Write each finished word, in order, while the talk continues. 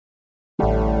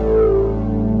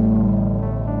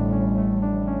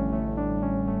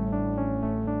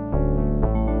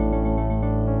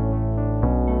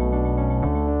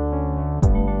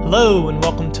Hello and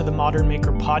welcome to the Modern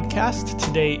Maker Podcast.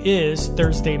 Today is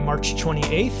Thursday, March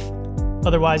 28th,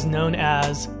 otherwise known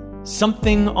as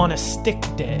Something on a Stick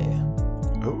Day.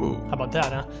 Ooh. How about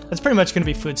that, huh? That's pretty much going to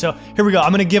be food. So here we go.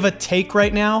 I'm going to give a take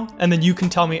right now, and then you can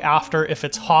tell me after if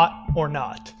it's hot or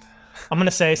not. I'm going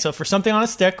to say, so for something on a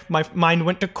stick, my mind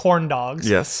went to corn dogs.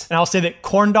 Yes. And I'll say that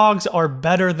corn dogs are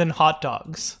better than hot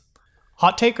dogs.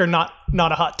 Hot take or not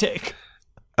a hot take?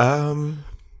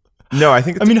 No, I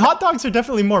think hot dogs are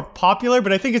definitely more popular,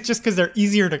 but I think it's just because they're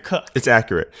easier to cook. it's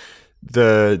accurate.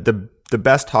 The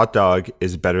best hot dog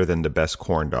is better than the best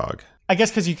corn dog. I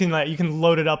guess because you can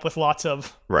load it up with lots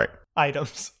of Right.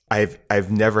 items.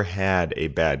 I've never had a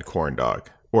bad corn dog,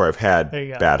 or I've had There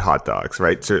you go. bad hot dogs,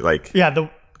 right? So Yeah,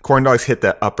 corn dogs hit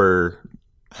the upper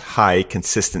high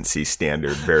consistency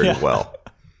standard very Yeah. well.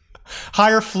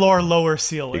 higher floor, lower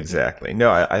ceiling. Exactly.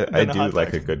 No, I Than a do hot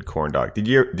like dog. a good corn dog. Did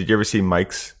you ever see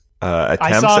Mike's I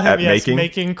attempts saw him, at yes, making?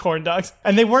 making corn dogs.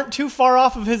 And they weren't too far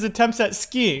off of his attempts at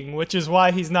skiing, which is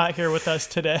why he's not here with us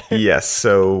today. Yes,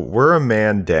 so we're a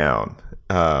man down,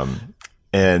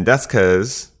 and that's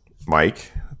because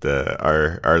Mike,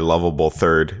 our lovable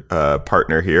third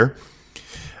partner here,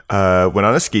 went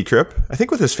on a ski trip. I think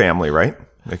with his family, right?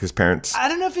 Like his parents. I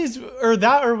don't know if he's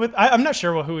with. I'm not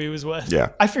sure who he was with. Yeah.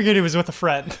 I figured he was with a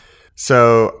friend.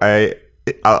 So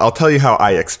I'll tell you how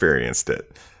I experienced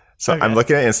it. So Okay. I'm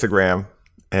looking at Instagram,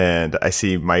 and I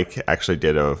see Mike actually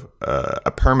did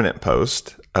a permanent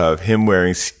post of him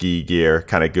wearing ski gear,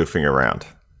 kind of goofing around,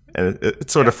 and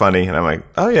it's sort of funny. And I'm like,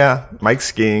 oh yeah, Mike's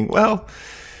skiing. Well,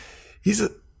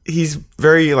 he's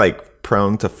very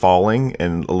prone to falling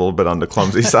and a little bit on the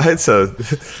clumsy side, so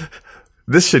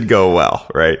this should go well,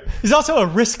 right? He's also a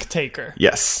risk taker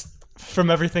Yes. from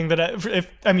everything that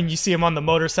you see him on the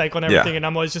motorcycle and everything, Yeah. and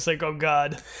I'm always just like, oh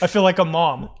God. I feel like a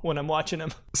mom when I'm watching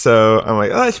him. So I'm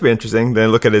like, oh, that should be interesting. Then I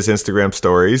look at his Instagram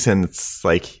stories, and it's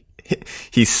like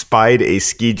he spied a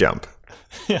ski jump.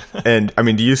 Yeah. And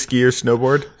do you ski or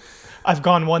snowboard? I've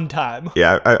gone one time.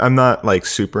 Yeah, I'm not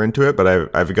super into it, but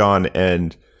I've gone,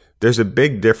 and there's a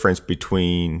big difference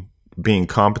between being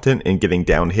competent and getting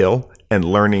downhill and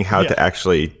learning how to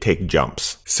actually take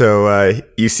jumps. So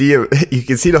you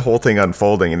can see the whole thing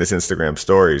unfolding in his Instagram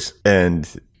stories, and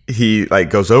he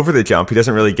goes over the jump. He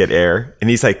doesn't really get air, and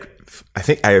he's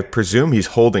I presume he's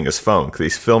holding his phone because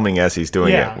he's filming as he's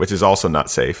doing Yeah. it, which is also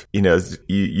not safe.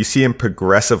 You see him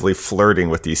progressively flirting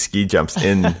with these ski jumps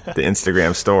in the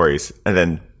Instagram stories, and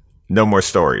then no more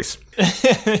stories.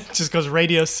 It just goes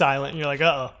radio silent, and you're like,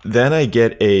 uh-oh. Then I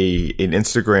get an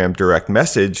Instagram direct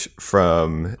message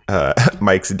from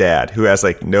Mike's dad, who has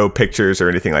no pictures or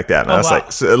anything like that. And I was wow.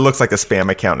 so it looks like a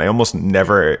spam account. And I almost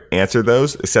never answer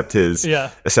those except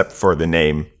except for the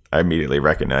name I immediately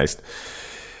recognized.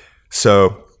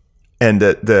 So, and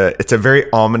it's a very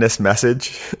ominous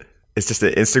message. It's just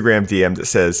an Instagram DM that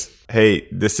says, hey,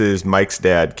 this is Mike's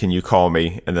dad. Can you call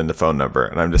me? And then the phone number.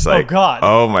 And I'm just like, God.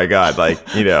 Oh my God.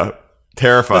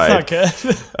 Terrified. That's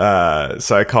not good.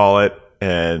 So I call it,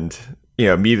 and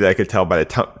immediately I could tell by the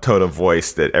tone of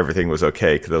voice that everything was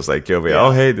okay, because I was like, jovial. Yeah.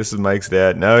 Oh, hey, this is Mike's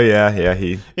dad. No, yeah,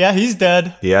 He's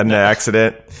dead. he had an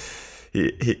accident.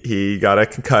 He got a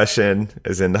concussion,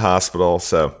 is in the hospital.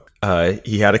 So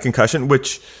he had a concussion,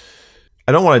 which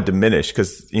I don't want to diminish,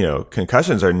 because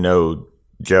concussions are no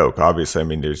joke. Obviously,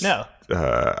 there's No.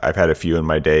 I've had a few in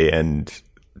my day, and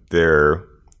they're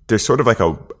sort of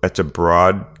it's a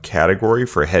broad category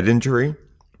for head injury,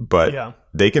 but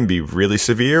they can be really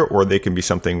severe, or they can be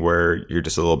something where you're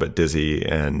just a little bit dizzy.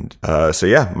 And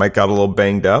Mike got a little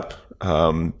banged up,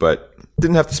 but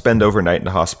didn't have to spend overnight in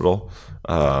the hospital,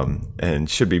 and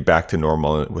should be back to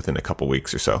normal within a couple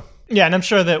weeks or so. Yeah, and I'm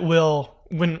sure that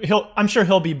I'm sure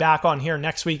he'll be back on here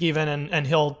next week even, and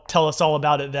he'll tell us all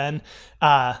about it then.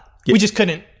 We just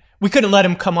couldn't let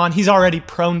him come on. He's already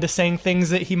prone to saying things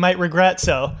that he might regret,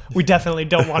 so we definitely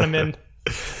don't want him in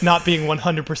not being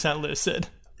 100% lucid.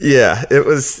 Yeah,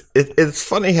 it's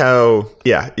funny how,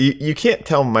 you can't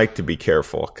tell Mike to be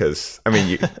careful, because,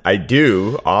 I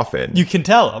do often. You can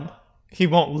tell him. He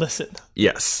won't listen.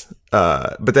 Yes.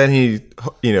 But then he,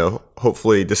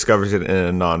 hopefully discovers it in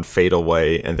a non-fatal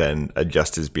way, and then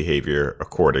adjusts his behavior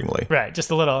accordingly. Right,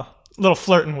 just a little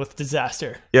flirting with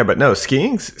disaster. Yeah, but no,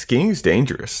 skiing's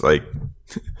dangerous.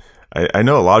 I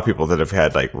know a lot of people that have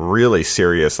had really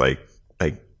serious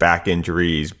back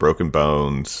injuries, broken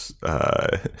bones,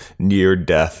 near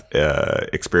death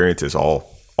experiences, all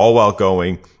while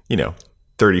going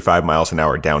 35 miles an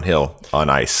hour downhill on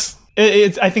ice.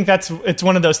 I think it's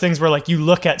one of those things where you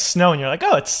look at snow and you're like,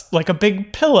 oh, it's like a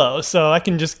big pillow, so I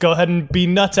can just go ahead and be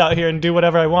nuts out here and do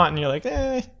whatever I want. And you're like,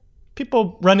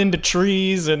 people run into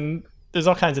trees and there's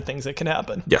all kinds of things that can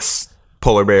happen. Yes.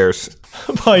 Polar bears.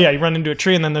 Oh yeah, you run into a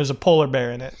tree and then there's a polar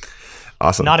bear in it.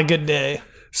 Awesome. Not a good day.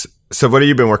 So what have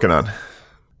you been working on?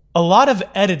 A lot of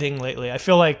editing lately. I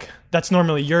feel like that's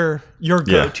normally your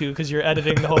go-to because you're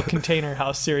editing the whole Container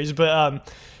House series. But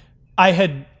I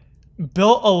had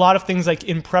built a lot of things like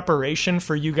in preparation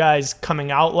for you guys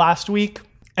coming out last week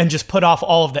and just put off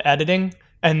all of the editing.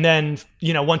 And then,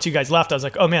 once you guys left, I was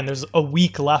like, oh man, there's a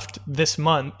week left this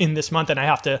month, and I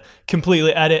have to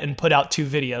completely edit and put out 2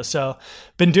 videos. So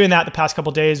been doing that the past couple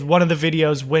of days. One of the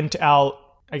videos went out,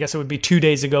 I guess it would be 2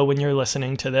 days ago when you're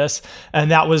listening to this.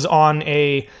 And that was on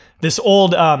this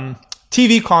old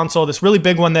TV console, this really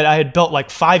big one that I had built like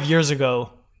 5 years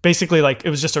ago. Basically, like it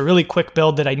was just a really quick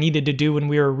build that I needed to do when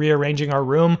we were rearranging our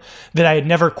room that I had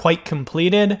never quite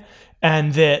completed,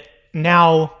 and that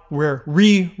now we're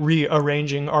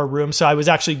rearranging our room. So I was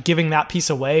actually giving that piece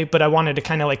away, but I wanted to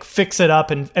kind of like fix it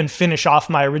up and finish off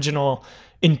my original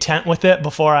intent with it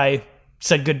before I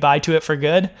said goodbye to it for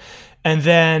good. And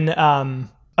then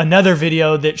another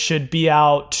video that should be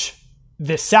out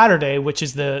this Saturday, which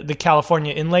is the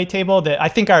California inlay table that I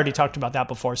think I already talked about that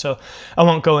before, so I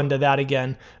won't go into that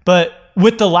again. But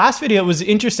with the last video, it was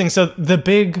interesting. So the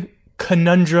big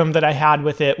conundrum that I had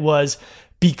with it was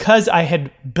because I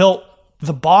had built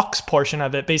the box portion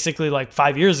of it basically like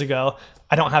 5 years ago,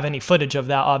 I don't have any footage of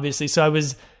that, obviously. So I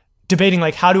was debating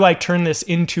like, how do I turn this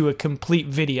into a complete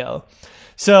video?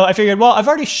 So I figured, well, I've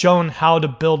already shown how to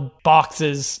build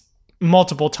boxes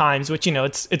multiple times, which,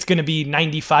 it's going to be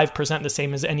 95% the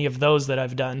same as any of those that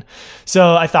I've done.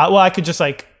 So I thought, well, I could just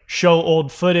like show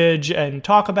old footage and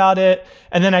talk about it.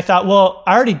 And then I thought, well,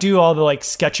 I already do all the like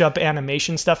SketchUp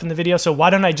animation stuff in the video. So why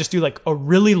don't I just do like a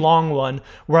really long one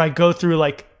where I go through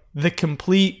like the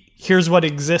complete, here's what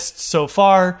exists so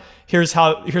far. Here's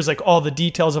like all the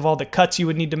details of all the cuts you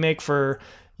would need to make for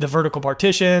the vertical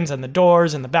partitions and the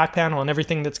doors and the back panel and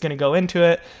everything that's going to go into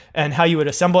it and how you would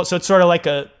assemble it. So it's sort of like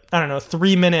a,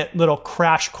 3-minute little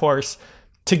crash course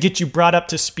to get you brought up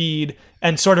to speed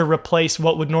and sort of replace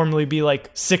what would normally be like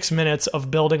 6 minutes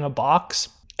of building a box.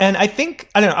 And I think,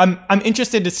 I'm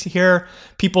interested to hear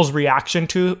people's reaction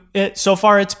to it. So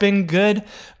far, it's been good.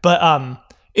 But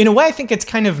in a way, I think it's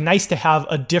kind of nice to have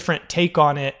a different take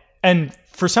on it. And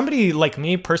for somebody like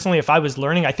me personally, if I was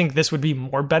learning, I think this would be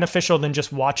more beneficial than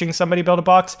just watching somebody build a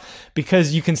box,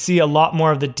 because you can see a lot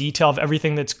more of the detail of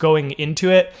everything that's going into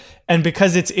it. And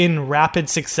because it's in rapid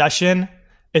succession,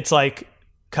 it's like,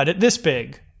 cut it this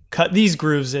big, cut these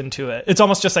grooves into it. It's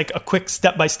almost just like a quick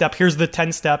step-by-step. Here's the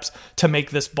 10 steps to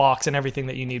make this box and everything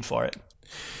that you need for it.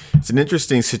 It's an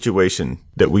interesting situation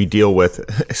that we deal with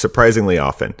surprisingly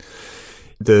often.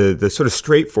 The sort of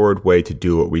straightforward way to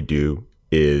do what we do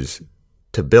is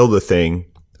to build a thing,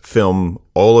 film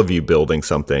all of you building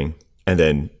something, and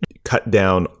then cut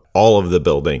down all of the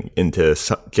building into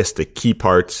just the key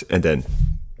parts and then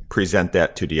present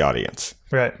that to the audience.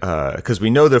 Right. Because we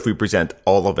know that if we present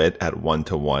all of it at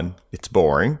 1-to-1, it's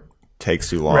boring, takes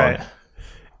too long. Right.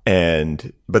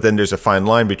 But then there's a fine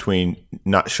line between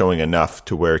not showing enough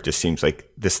to where it just seems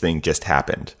like this thing just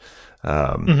happened.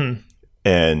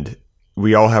 And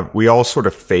we all sort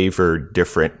of favor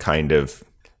different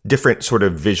sort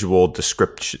of visual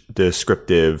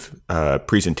descriptive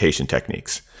presentation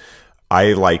techniques.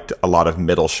 I liked a lot of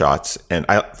middle shots, and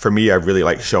for me, I really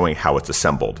like showing how it's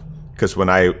assembled. Because when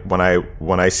I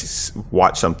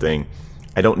watch something,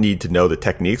 I don't need to know the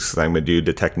techniques, because I'm going to do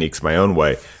the techniques my own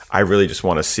way. I really just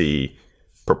want to see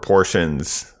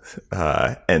proportions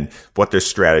and what their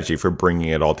strategy for bringing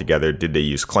it all together. Did they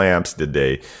use clamps? Did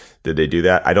they do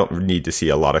that? I don't need to see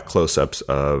a lot of close-ups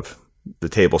of the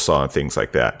table saw and things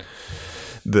like that.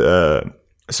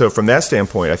 So from that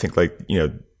standpoint, I think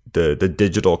the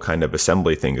digital kind of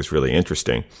assembly thing is really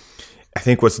interesting. I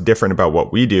think what's different about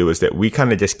what we do is that we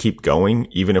kind of just keep going,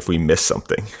 even if we miss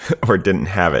something or didn't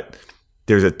have it.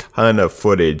 There's a ton of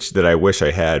footage that I wish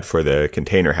I had for the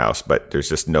Container House, but there's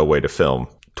just no way to film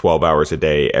 12 hours a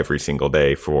day every single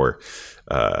day for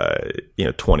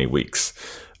 20 weeks.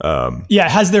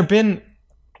 Has there been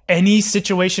any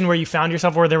situation where you found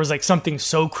yourself where there was like something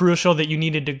so crucial that you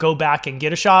needed to go back and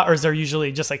get a shot, or is there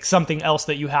usually just like something else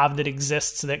that you have that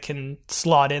exists that can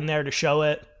slot in there to show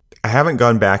it? I haven't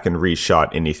gone back and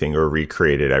reshot anything or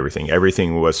recreated everything.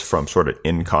 Everything was from sort of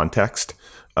in context.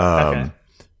 Okay.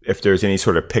 If there's any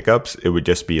sort of pickups, it would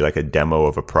just be like a demo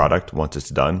of a product once it's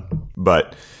done.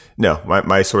 But no,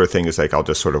 my sort of thing is like I'll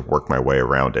just sort of work my way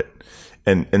around it.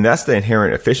 And that's the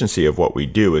inherent efficiency of what we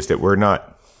do, is that we're not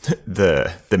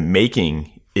the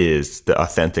making is the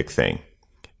authentic thing,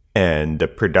 and the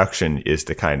production is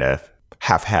the kind of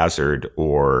haphazard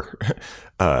or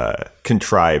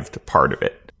contrived part of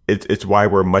it. it's why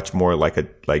we're much more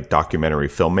like documentary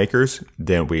filmmakers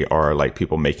than we are like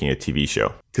people making a TV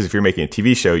show. Because if you're making a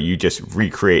TV show, you just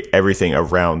recreate everything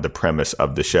around the premise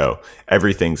of the show.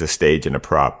 Everything's a stage and a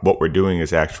prop. What we're doing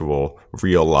is actual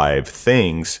real live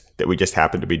things that we just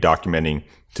happen to be documenting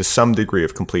to some degree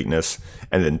of completeness,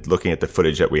 and then looking at the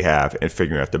footage that we have and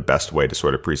figuring out the best way to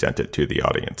sort of present it to the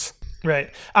audience.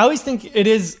 Right. I always think it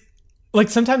is, like,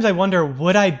 sometimes I wonder,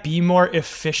 would I be more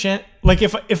efficient? Like,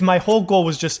 if my whole goal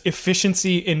was just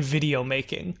efficiency in video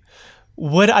making,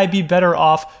 would I be better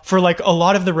off for like a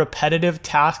lot of the repetitive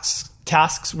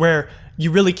tasks where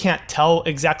you really can't tell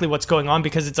exactly what's going on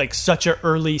because it's like such an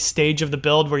early stage of the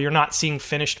build where you're not seeing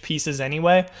finished pieces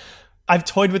anyway? I've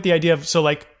toyed with the idea of, so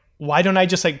like, why don't I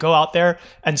just like go out there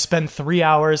and spend 3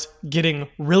 hours getting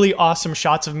really awesome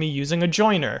shots of me using a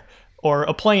joiner or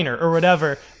a planer or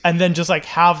whatever, and then just like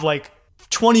have like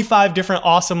 25 different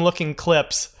awesome looking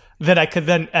clips that I could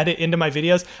then edit into my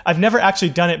videos. I've never actually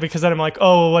done it because then I'm like,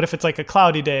 oh, what if it's like a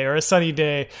cloudy day or a sunny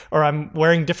day, or I'm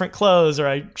wearing different clothes, or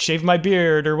I shave my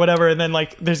beard or whatever. And then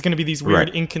like there's going to be these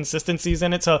weird inconsistencies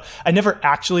in it. So I never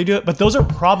actually do it. But those are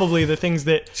probably the things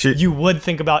that you would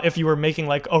think about if you were making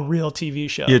like a real TV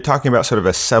show. You're talking about sort of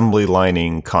assembly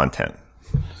lining content.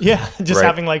 Yeah, just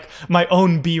having like my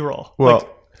own B-roll. Well, like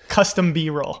custom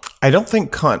B-roll. I don't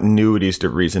think continuity is the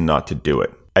reason not to do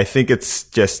it. I think it's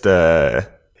just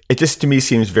it just to me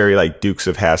seems very like Dukes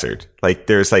of Hazzard. Like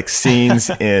there's like scenes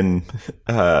in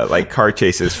like car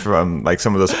chases from like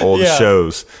some of those old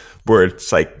shows where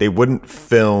it's like they wouldn't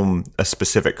film a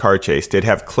specific car chase. They'd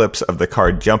have clips of the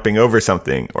car jumping over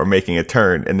something or making a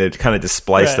turn, and they'd kind of just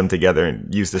splice them together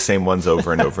and use the same ones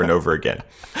over and over and over again.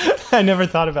 I never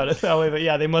thought about it that way, but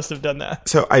yeah, they must have done that.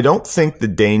 So I don't think the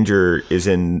danger is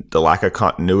in the lack of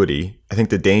continuity. I think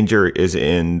the danger is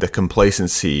in the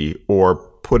complacency or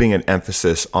putting an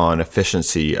emphasis on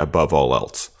efficiency above all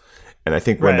else. And I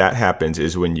think when that happens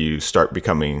is when you start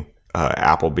becoming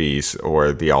Applebee's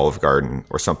or the Olive Garden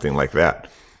or something like that.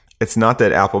 It's not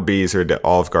that Applebee's or the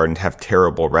Olive Garden have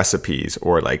terrible recipes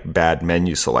or like bad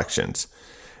menu selections.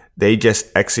 They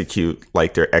just execute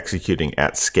like they're executing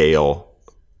at scale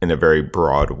in a very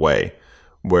broad way.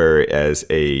 Whereas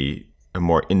a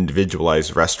more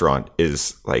individualized restaurant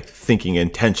is like thinking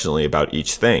intentionally about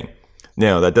each thing.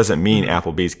 Now, that doesn't mean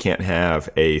Applebee's can't have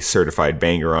a certified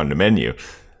banger on the menu.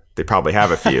 They probably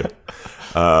have a few.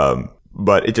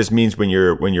 But it just means when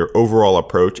your overall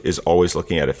approach is always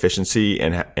looking at efficiency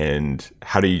and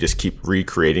how do you just keep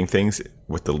recreating things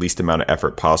with the least amount of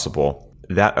effort possible,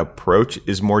 that approach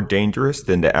is more dangerous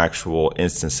than the actual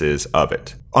instances of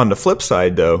it. On the flip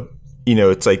side, though, you know,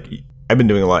 it's like I've been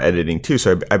doing a lot of editing too,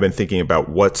 so I've been thinking about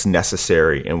what's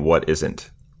necessary and what isn't.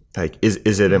 Like,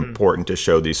 is it important to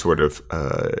show these sort of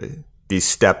these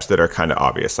steps that are kind of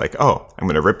obvious? Like, oh, I'm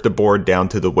going to rip the board down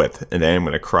to the width, and then I'm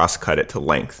going to cross cut it to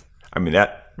length. I mean,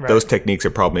 those techniques are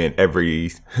probably in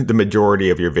the majority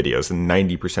of your videos, and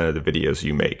 90% of the videos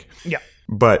you make. Yeah.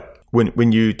 But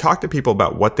when you talk to people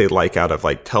about what they like out of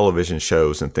like television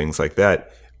shows and things like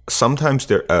that, sometimes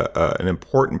they're an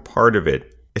important part of it.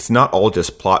 It's not all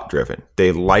just plot driven.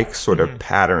 They like sort of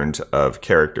patterns of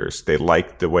characters. They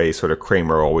like the way sort of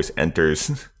Kramer always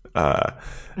enters, the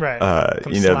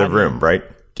room, right?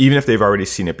 Even if they've already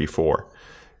seen it before.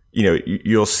 You know,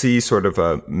 you'll see sort of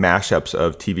mashups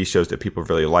of TV shows that people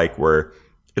really like where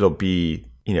it'll be,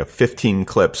 15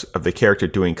 clips of the character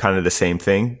doing kind of the same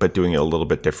thing, but doing it a little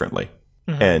bit differently.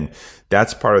 And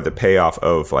that's part of the payoff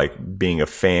of like being a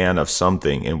fan of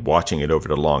something and watching it over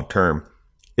the long term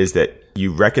is that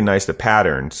you recognize the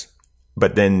patterns,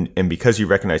 but then, and because you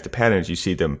recognize the patterns, you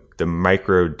see the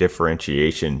micro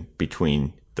differentiation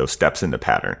between those steps in the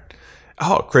pattern.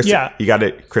 Oh, Chris,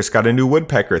 Chris got a new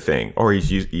woodpecker thing, or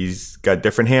he's got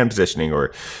different hand positioning,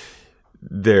 or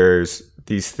there's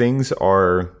these things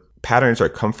patterns are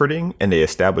comforting and they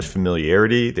establish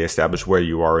familiarity. They establish where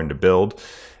you are in the build.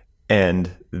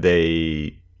 And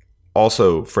they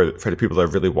also, for the people that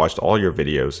have really watched all your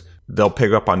videos, they'll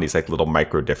pick up on these like little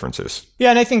micro differences. Yeah,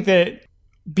 and I think that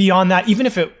beyond that, even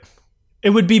if it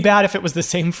would be bad if it was the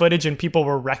same footage and people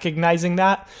were recognizing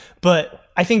that, but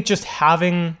I think just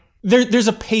having there's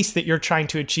a pace that you're trying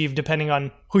to achieve depending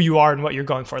on who you are and what you're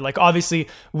going for. Like obviously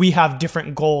we have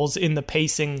different goals in the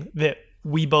pacing that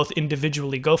we both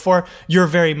individually go for. You're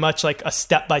very much like a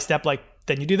step by step, like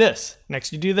then you do this,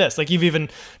 next you do this. Like you've even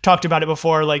talked about it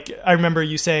before. Like I remember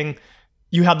you saying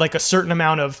you had like a certain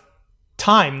amount of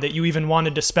time that you even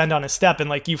wanted to spend on a step. And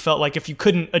like you felt like if you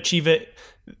couldn't achieve it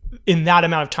in that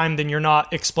amount of time, then you're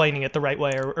not explaining it the right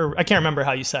way. Or I can't remember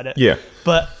how you said it. Yeah.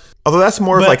 But Although that's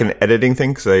more of like an editing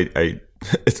thing, because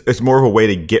it's more of a way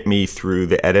to get me through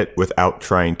the edit without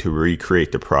trying to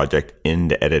recreate the project in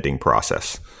the editing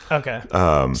process. Okay.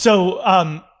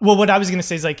 Well, what I was going to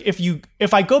say is like,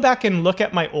 if I go back and look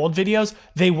at my old videos,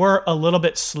 they were a little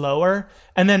bit slower.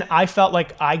 And then I felt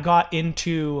like I got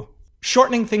into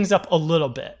shortening things up a little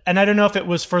bit. And I don't know if it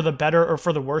was for the better or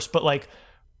for the worse, but like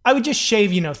I would just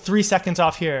shave, 3 seconds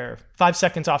off here, 5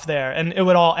 seconds off there. And it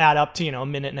would all add up to, a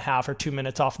minute and a half or 2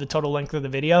 minutes off the total length of the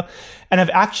video. And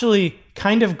I've actually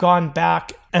kind of gone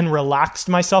back and relaxed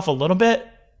myself a little bit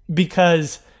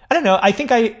because I don't know, I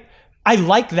think I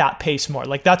like that pace more.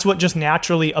 Like that's what just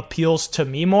naturally appeals to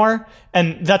me more.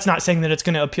 And that's not saying that it's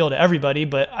going to appeal to everybody,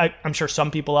 but I'm sure some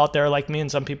people out there like me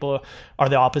and some people are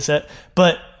the opposite,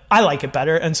 but I like it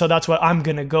better. And so that's what I'm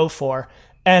going to go for.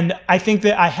 And I think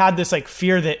that I had this like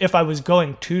fear that if I was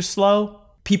going too slow,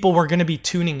 people were going to be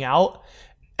tuning out.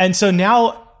 And so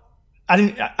now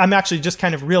I'm actually just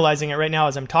kind of realizing it right now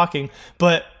as I'm talking,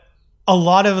 but a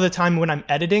lot of the time when I'm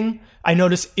editing, I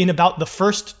notice in about the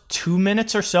first 2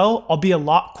 minutes or so, I'll be a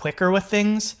lot quicker with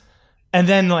things. And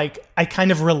then like I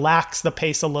kind of relax the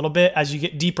pace a little bit as you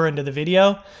get deeper into the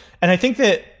video. And I think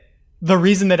that the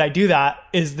reason that I do that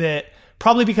is that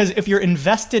probably because if you're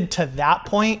invested to that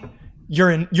point, you're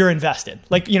invested.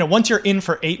 Like, once you're in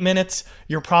for 8 minutes,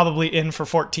 you're probably in for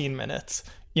 14 minutes,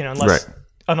 unless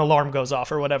an alarm goes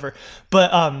off or whatever.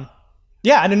 But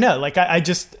yeah, I don't know. Like I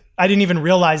didn't even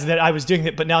realize that I was doing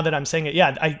it, but now that I'm saying it,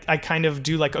 yeah, I kind of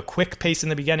do like a quick pace in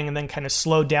the beginning and then kind of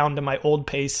slow down to my old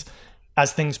pace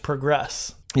as things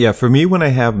progress. Yeah, for me, when I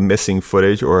have missing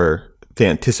footage or the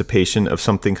anticipation of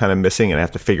something kind of missing and I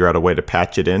have to figure out a way to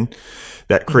patch it in,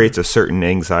 that creates a certain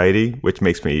anxiety, which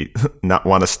makes me not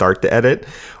want to start the edit,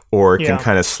 or can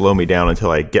kind of slow me down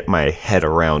until I get my head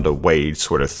around a way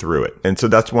sort of through it. And so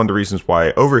that's one of the reasons why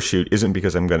I overshoot isn't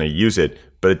because I'm going to use it,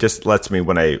 but it just lets me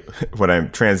when I'm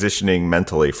transitioning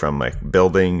mentally from like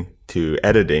building to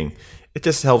editing, it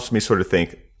just helps me sort of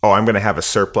think, oh, I'm going to have a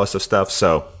surplus of stuff,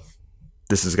 so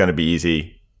this is going to be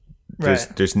easy.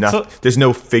 There's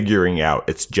no figuring out.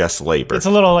 It's just labor. It's a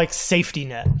little like safety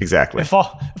net. Exactly. If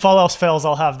all else fails,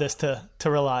 I'll have this to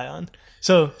rely on.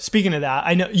 So speaking of that,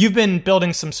 I know you've been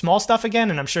building some small stuff again,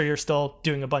 and I'm sure you're still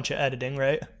doing a bunch of editing,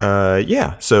 right?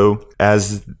 Yeah. So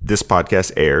as this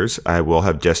podcast airs, I will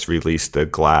have just released the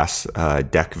glass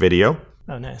deck video.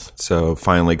 Oh, nice. So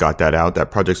finally got that out.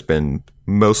 That project's been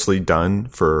mostly done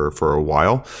for a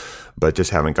while, but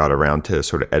just haven't got around to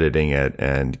sort of editing it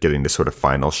and getting the sort of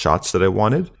final shots that I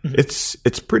wanted. Mm-hmm.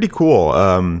 It's pretty cool.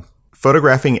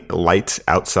 Photographing lights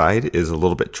outside is a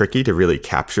little bit tricky to really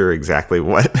capture exactly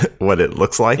what it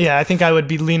looks like. Yeah, I think I would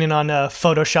be leaning on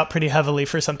Photoshop pretty heavily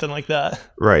for something like that.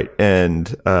 Right. And,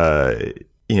 so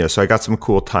I got some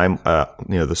cool time,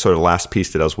 the sort of last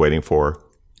piece that I was waiting for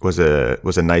was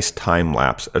a nice time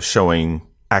lapse of showing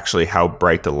actually how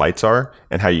bright the lights are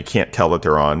and how you can't tell that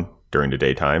they're on during the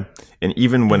daytime. And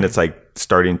even when it's like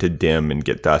starting to dim and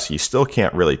get dusk, you still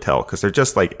can't really tell because they're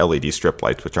just like LED strip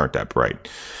lights, which aren't that bright.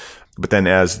 But then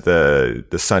as the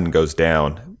sun goes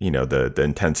down, the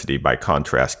intensity by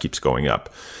contrast keeps going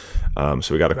up.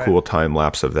 So we got a cool time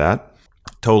lapse of that.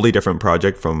 Totally different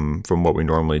project from what we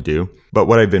normally do. But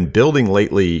what I've been building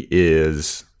lately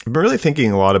is I've been really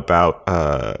thinking a lot about,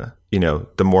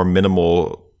 the more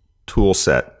minimal tool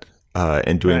set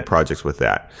and doing projects with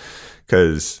that.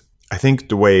 Because I think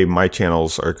the way my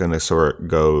channels are going to sort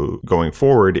of going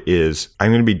forward is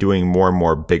I'm going to be doing more and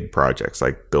more big projects,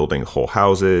 like building whole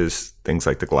houses, things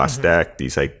like the glass deck,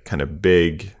 these like kind of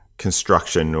big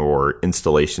construction or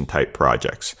installation type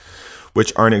projects,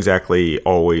 which aren't exactly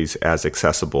always as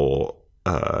accessible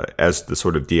as the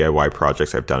sort of DIY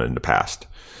projects I've done in the past.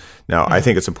 Now, I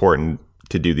think it's important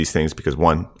to do these things because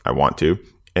one, I want to,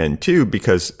 and two,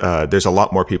 because there's a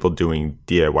lot more people doing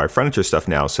DIY furniture stuff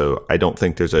now. So I don't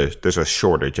think there's a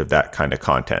shortage of that kind of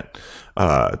content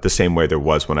the same way there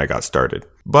was when I got started.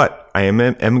 But I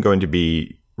am going to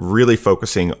be really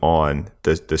focusing on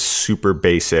the super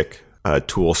basic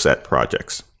tool set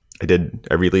projects.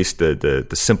 I released the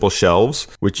simple shelves,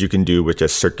 which you can do with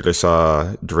just circular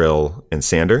saw, drill, and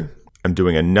sander. I'm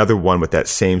doing another one with that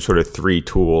same sort of 3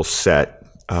 tool set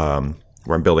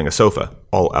where I'm building a sofa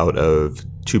all out of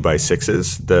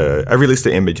 2x6s. I released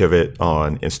the image of it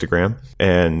on Instagram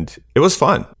and it was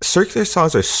fun. Circular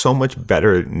saws are so much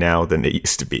better now than they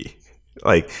used to be.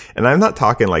 And I'm not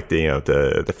talking like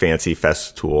the fancy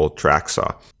Festool track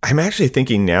saw. I'm actually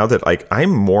thinking now that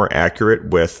I'm more accurate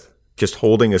with just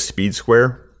holding a speed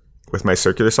square with my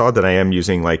circular saw than I am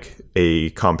using like a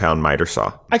compound miter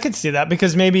saw. I could see that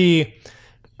because maybe,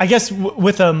 I guess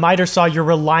with a miter saw, you're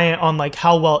reliant on like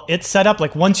how well it's set up.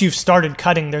 Like once you've started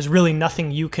cutting, there's really nothing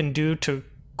you can do to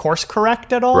course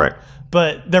correct at all. Right.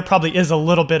 But there probably is a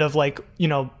little bit of like,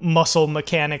 muscle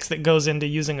mechanics that goes into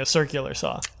using a circular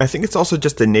saw. I think it's also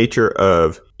just the nature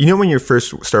of, when you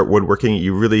first start woodworking,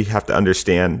 you really have to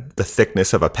understand the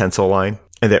thickness of a pencil line.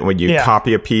 And that when you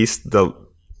copy a piece, the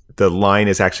line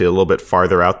is actually a little bit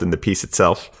farther out than the piece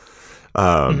itself.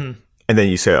 And then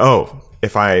you say,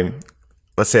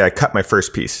 let's say I cut my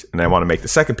first piece and I want to make the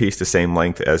second piece the same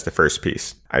length as the first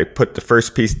piece. I put the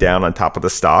first piece down on top of the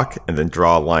stock and then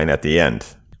draw a line at the end.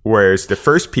 Whereas the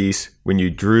first piece, when you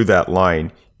drew that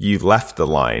line, you left the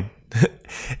line.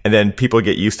 And then people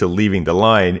get used to leaving the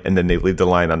line, and then they leave the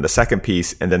line on the second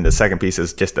piece, and then the second piece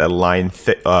is just a line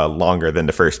longer than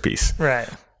the first piece. Right.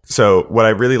 So what I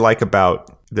really like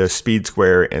about the speed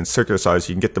square and circular saws,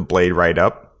 you can get the blade right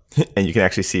up, and you can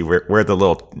actually see where the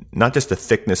little, not just the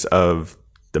thickness of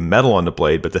the metal on the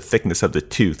blade, but the thickness of the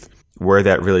tooth, where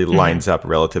that really lines up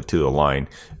relative to the line.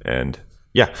 And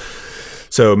yeah,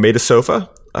 so made a sofa.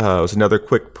 It was another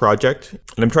quick project.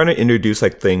 And I'm trying to introduce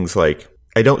things like,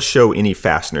 I don't show any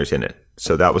fasteners in it.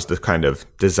 So that was the kind of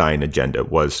design agenda,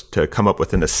 was to come up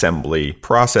with an assembly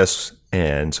process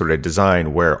and sort of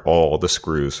design where all the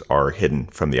screws are hidden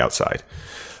from the outside.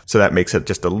 So that makes it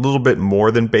just a little bit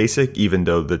more than basic, even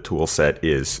though the tool set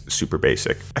is super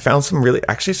basic. I found some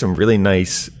really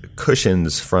nice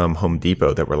cushions from Home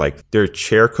Depot that were they're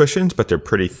chair cushions, but they're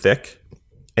pretty thick.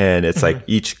 And it's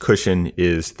each cushion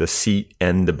is the seat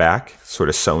and the back sort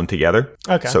of sewn together.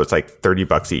 Okay. So it's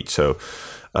 $30 each. So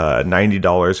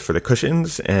 $90 for the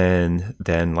cushions, and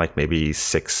then maybe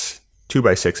 6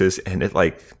 2x6s, and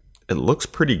it looks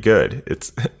pretty good.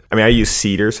 I use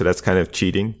cedar, so that's kind of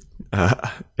cheating.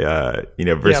 Versus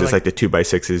the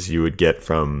 2x6s you would get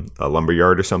from a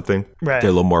lumberyard or something. Right.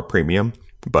 They're a little more premium.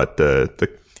 But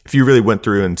if you really went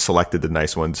through and selected the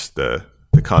nice ones, the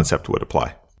concept would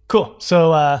apply. Cool.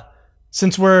 So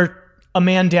since we're a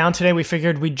man down today, we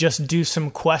figured we'd just do some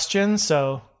questions.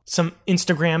 So some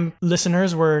Instagram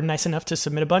listeners were nice enough to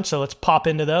submit a bunch. So let's pop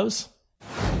into those.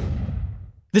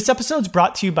 This episode's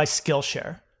brought to you by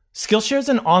Skillshare. Skillshare is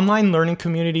an online learning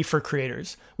community for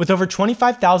creators. With over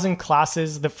 25,000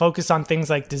 classes that focus on things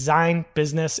like design,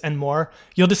 business, and more,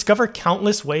 you'll discover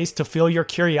countless ways to fuel your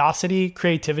curiosity,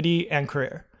 creativity, and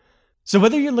career. So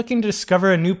whether you're looking to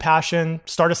discover a new passion,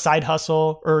 start a side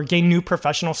hustle, or gain new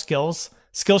professional skills,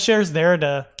 Skillshare is there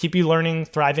to keep you learning,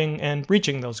 thriving, and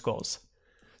reaching those goals.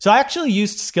 So I actually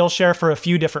used Skillshare for a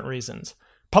few different reasons.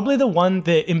 Probably the one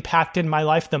that impacted my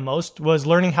life the most was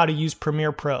learning how to use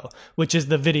Premiere Pro, which is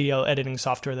the video editing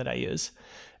software that I use.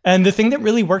 And the thing that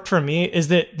really worked for me is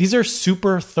that these are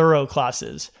super thorough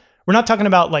classes. We're not talking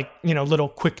about little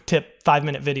quick tip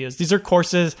 5-minute videos. These are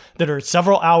courses that are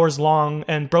several hours long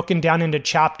and broken down into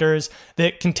chapters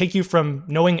that can take you from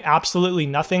knowing absolutely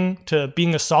nothing to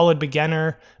being a solid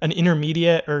beginner, an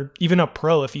intermediate, or even a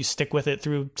pro if you stick with it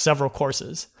through several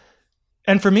courses.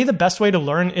 And for me, the best way to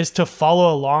learn is to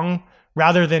follow along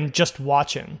rather than just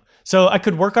watching. So I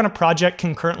could work on a project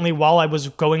concurrently while I was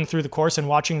going through the course and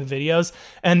watching the videos.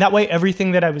 And that way,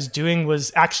 everything that I was doing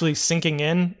was actually sinking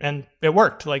in, and it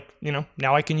worked.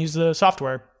 Now I can use the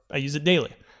software. I use it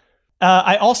daily.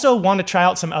 I also want to try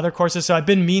out some other courses. So I've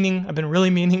been really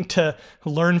meaning to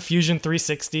learn Fusion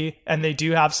 360, and they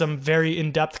do have some very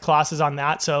in-depth classes on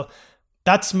that. So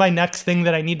that's my next thing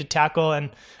that I need to tackle, and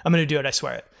I'm going to do it, I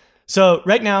swear it. So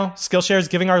right now, Skillshare is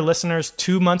giving our listeners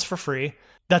 2 months for free.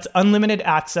 That's unlimited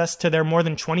access to their more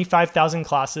than 25,000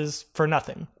 classes for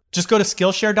nothing. Just go to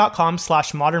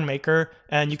Skillshare.com/modernmaker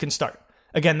and you can start.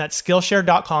 Again, that's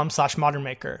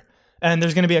Skillshare.com/modernmaker. And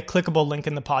there's going to be a clickable link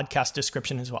in the podcast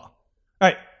description as well. All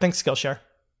right, thanks Skillshare.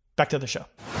 Back to the show.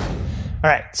 All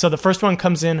right, so the first one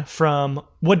comes in from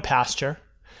Wood Pasture.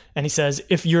 And he says,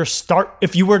 if you were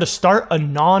to start a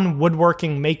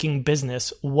non-woodworking making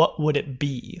business, what would it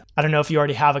be? I don't know if you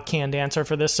already have a canned answer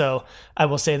for this, so I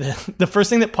will say that the first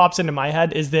thing that pops into my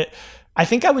head is that I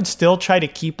think I would still try to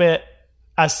keep it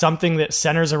as something that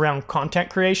centers around content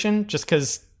creation, just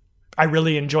because I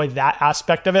really enjoy that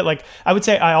aspect of it. I would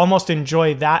say I almost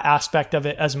enjoy that aspect of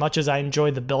it as much as I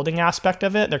enjoy the building aspect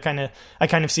of it. I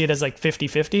kind of see it as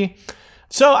 50-50.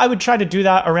 So I would try to do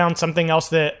that around something else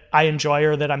that I enjoy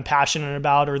or that I'm passionate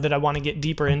about or that I want to get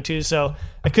deeper into. So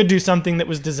I could do something that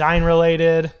was design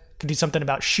related, could do something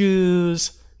about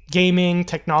shoes, gaming,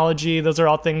 technology. Those are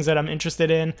all things that I'm interested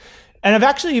in. And I've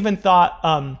actually even thought,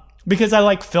 because I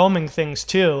like filming things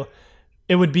too,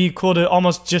 it would be cool to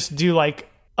almost just do a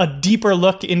deeper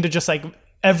look into just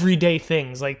everyday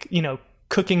things,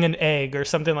 cooking an egg or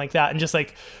something like that, and just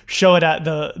like show it at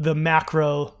the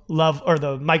macro level or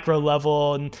the micro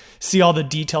level and see all the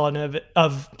detail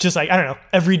of just like, I don't know,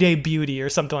 everyday beauty or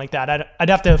something like that. I'd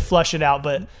have to flush it out,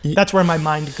 but that's where my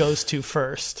mind goes to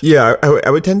first. Yeah, I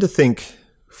would tend to think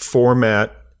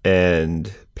format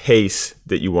and pace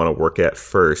that you want to work at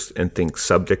first and think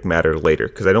subject matter later,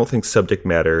 because I don't think subject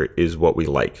matter is what we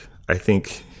like. I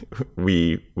think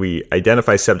we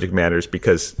identify subject matters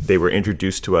because they were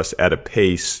introduced to us at a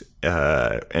pace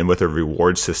and with a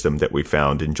reward system that we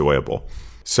found enjoyable.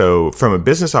 So from a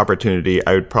business opportunity,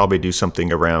 I would probably do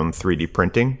something around 3D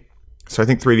printing. So I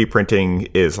think 3D printing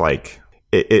is like,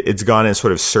 it's gone in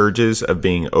sort of surges of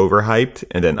being overhyped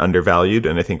and then undervalued.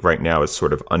 And I think right now it's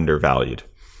sort of undervalued.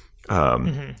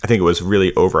 I think it was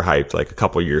really overhyped like a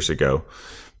couple years ago,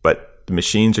 but the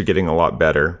machines are getting a lot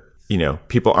better. You know,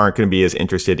 people aren't going to be as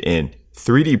interested in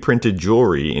 3D printed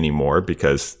jewelry anymore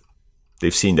because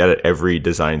they've seen that at every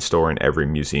design store and every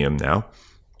museum now.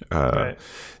 Right.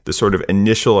 The sort of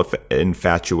initial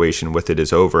infatuation with it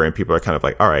is over, and people are kind of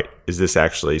like, all right, is this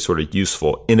actually sort of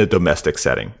useful in a domestic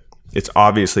setting? It's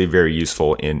obviously very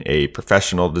useful in a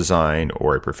professional design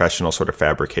or a professional sort of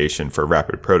fabrication for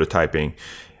rapid prototyping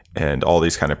and all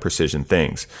these kind of precision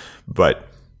things. But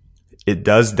it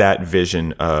does that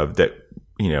vision of that,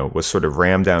 you know, was sort of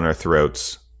rammed down our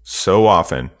throats so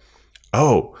often.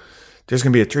 Oh, there's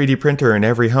going to be a 3D printer in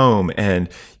every home, and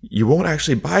you won't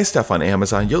actually buy stuff on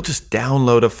Amazon. You'll just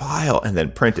download a file and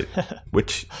then print it,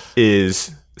 which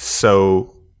is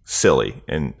so silly.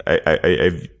 And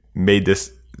I've made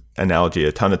this analogy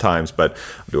a ton of times, but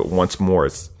I'll do it once more.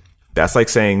 That's like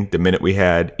saying the minute we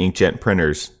had inkjet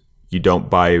printers, you don't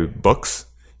buy books.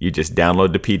 You just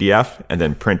download the PDF and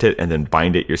then print it and then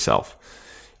bind it yourself.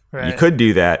 Right. You could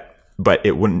do that, but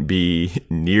it wouldn't be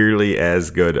nearly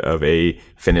as good of a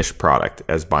finished product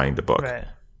as buying the book. Right.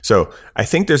 So I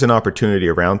think there's an opportunity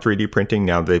around 3D printing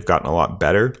now that they've gotten a lot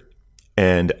better.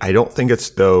 And I don't think it's,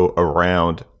 though,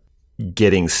 around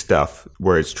getting stuff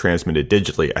where it's transmitted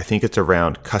digitally. I think it's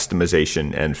around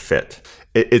customization and fit.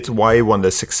 It's why one of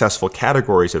the successful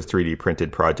categories of 3D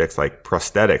printed projects like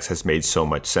prosthetics has made so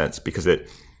much sense, because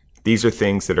these are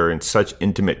things that are in such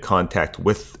intimate contact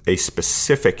with a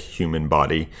specific human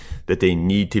body that they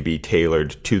need to be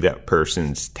tailored to that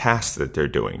person's tasks that they're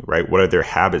doing, right? What are their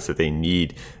habits that they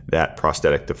need that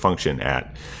prosthetic to function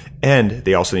at? And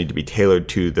they also need to be tailored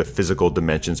to the physical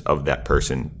dimensions of that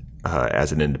person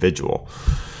as an individual.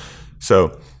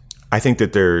 So I think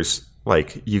that there's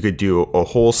like, you could do a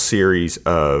whole series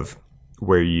of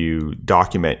where you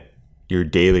document your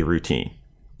daily routine.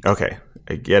 Okay,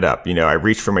 I get up, I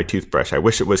reach for my toothbrush. I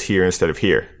wish it was here instead of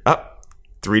here.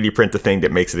 3D print the thing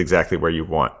that makes it exactly where you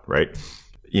want, right?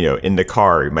 In the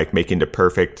car, you might making the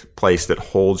perfect place that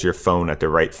holds your phone at the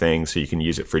right thing so you can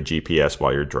use it for GPS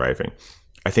while you're driving.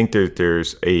 I think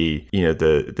there's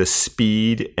the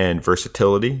speed and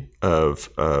versatility of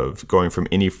going from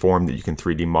any form that you can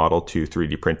 3D model to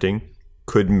 3D printing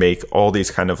could make all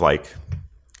these kind of like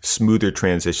smoother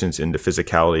transitions into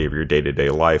physicality of your day-to-day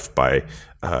life by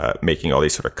making all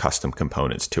these sort of custom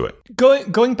components to it.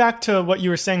 Going back to what you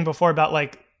were saying before about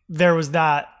like there was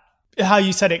that, how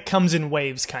you said it comes in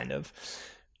waves kind of.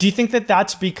 Do you think that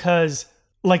that's because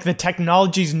like the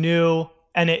technology's new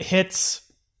and it hits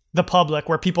the public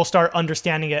where people start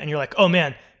understanding it and you're like, oh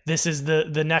man, this is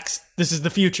the next, this is the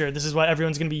future, this is what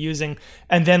everyone's going to be using.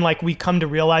 And then like we come to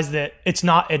realize that it's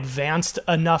not advanced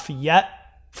enough yet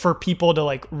for people to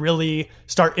like really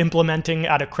start implementing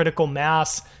at a critical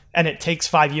mass, and it takes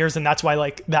 5 years, and that's why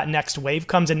like that next wave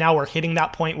comes, and now we're hitting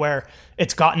that point where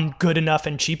it's gotten good enough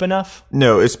and cheap enough?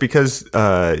 No, it's because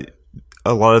a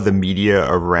lot of the media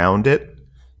around it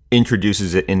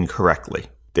introduces it incorrectly.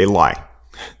 They lie,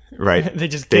 right?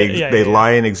 They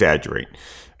lie and exaggerate.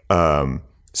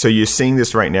 So you're seeing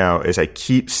this right now as I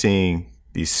keep seeing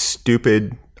these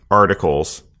stupid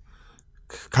articles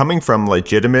coming from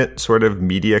legitimate sort of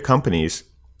media companies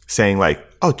saying like,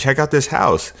 oh, check out this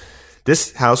house.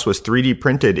 This house was 3D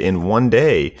printed in one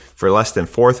day for less than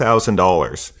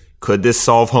 $4,000. Could this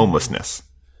solve homelessness?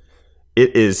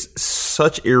 It is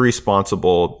such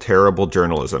irresponsible, terrible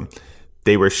journalism.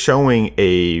 They were showing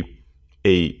a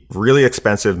really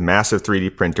expensive, massive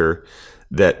 3D printer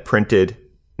that printed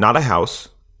not a house,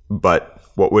 but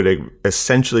what would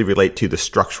essentially relate to the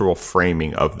structural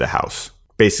framing of the house.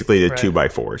 Basically the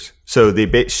 2x4s. So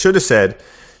they should have said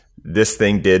this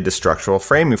thing did the structural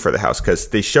framing for the house, because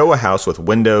they show a house with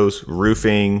windows,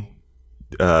 roofing,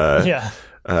 doors.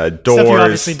 Stuff you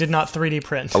obviously did not 3D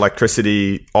print.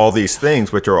 Electricity, all these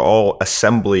things, which are all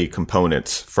assembly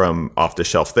components from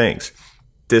off-the-shelf things.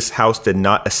 This house did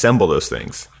not assemble those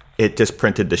things. It just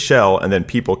printed the shell, and then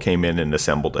people came in and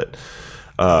assembled it.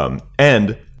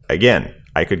 And again,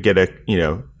 I could get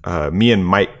me and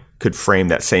Mike could frame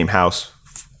that same house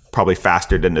probably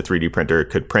faster than the 3D printer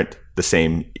could print the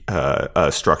same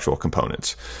structural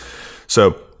components.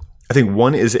 So I think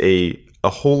one is a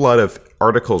whole lot of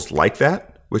articles like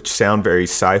that, which sound very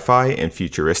sci-fi and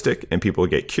futuristic, and people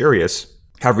get curious,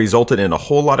 have resulted in a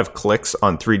whole lot of clicks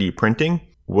on 3D printing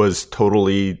was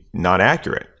totally not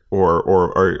accurate,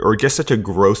 or just such a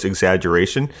gross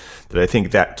exaggeration that I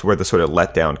think that's where the sort of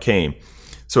letdown came.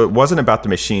 So it wasn't about the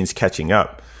machines catching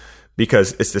up,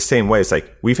 because it's the same way. It's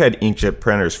like we've had inkjet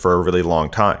printers for a really long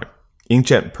time.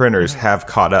 Inkjet printers have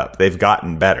caught up. They've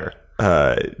gotten better.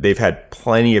 They've had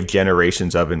plenty of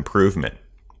generations of improvement,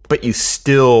 but you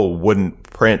still wouldn't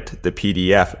print the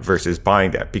PDF versus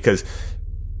buying that, because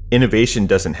innovation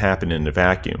doesn't happen in a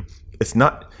vacuum. It's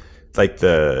not like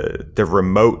the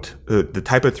remote, the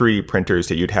type of 3D printers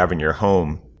that you'd have in your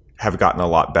home have gotten a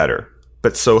lot better,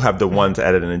 but so have the ones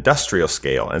at an industrial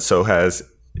scale, and so has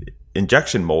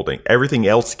injection molding. Everything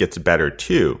else gets better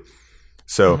too.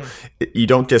 So you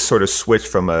don't just sort of switch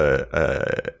from a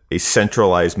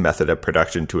centralized method of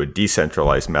production to a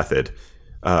decentralized method,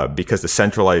 because the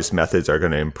centralized methods are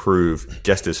going to improve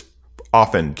just as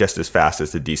often, just as fast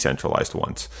as the decentralized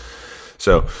ones.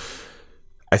 So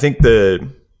I think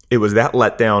it was that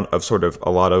letdown of sort of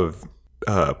a lot of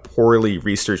poorly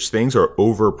researched things, or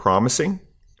over-promising,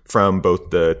 from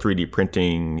both the 3D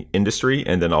printing industry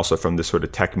and then also from the sort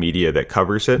of tech media that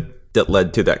covers it, that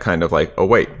led to that kind of like, oh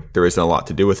wait, there isn't a lot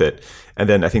to do with it. And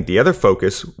then I think the other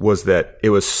focus was that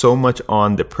it was so much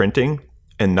on the printing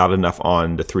and not enough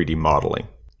on the 3D modeling.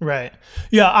 Right.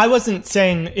 Yeah, I wasn't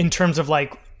saying in terms of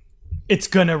like, it's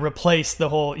going to replace the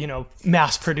whole,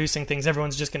 mass producing things.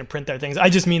 Everyone's just going to print their things. I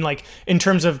just mean like in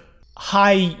terms of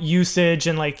high usage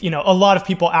and like, a lot of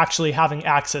people actually having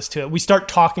access to it. We start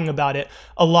talking about it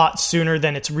a lot sooner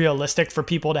than it's realistic for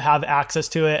people to have access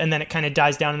to it. And then it kind of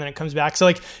dies down and then it comes back. So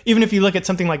like, even if you look at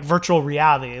something like virtual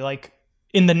reality, like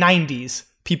in the 90s,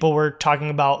 people were talking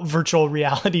about virtual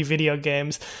reality video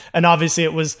games. And obviously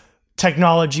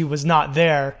technology was not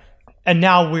there. And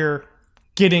now we're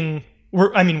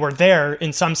there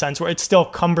in some sense, where it's still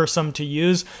cumbersome to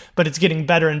use, but it's getting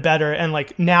better and better. And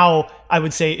like now I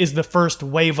would say is the first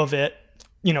wave of it,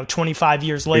 25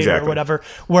 years later or whatever,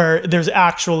 where there's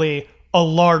actually a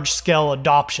large scale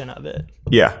adoption of it.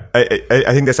 Yeah.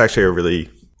 I think that's actually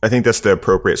I think that's the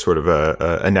appropriate sort of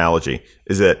analogy,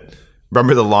 is that,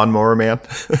 remember the Lawnmower Man?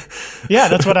 Yeah,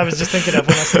 that's what I was just thinking of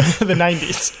when I said the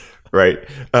 90s. Right.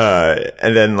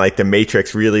 And then like the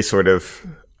Matrix really sort of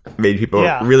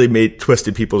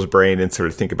twisted people's brain and sort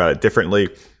of think about it differently.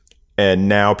 And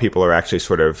now people are actually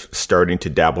sort of starting to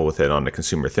dabble with it on the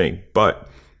consumer thing. But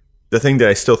the thing that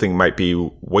I still think might be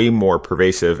way more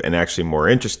pervasive and actually more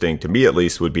interesting, to me at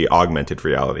least, would be augmented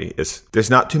reality. There's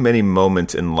not too many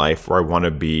moments in life where I want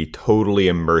to be totally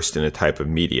immersed in a type of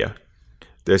media.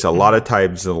 There's a lot of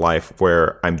times in life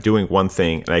where I'm doing one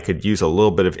thing and I could use a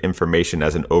little bit of information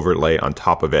as an overlay on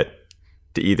top of it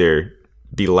to either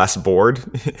be less bored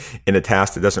in a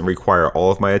task that doesn't require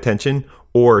all of my attention,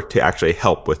 or to actually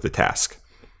help with the task.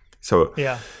 So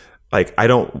like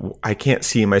I can't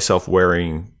see myself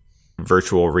wearing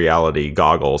virtual reality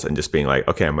goggles and just being like,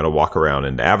 okay, I'm going to walk around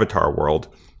in the avatar world.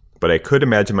 But I could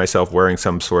imagine myself wearing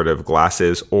some sort of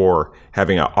glasses or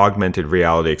having an augmented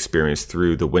reality experience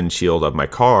through the windshield of my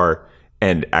car,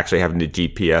 and actually having the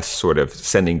GPS sort of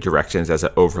sending directions as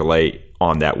an overlay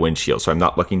on that windshield. So I'm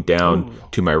not looking down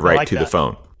to my right to the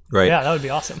phone. Right. Yeah, that would be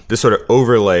awesome. The sort of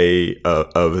overlay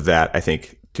of that, I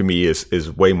think, to me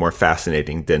is way more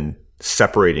fascinating than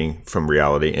separating from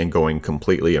reality and going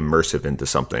completely immersive into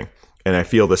something. And I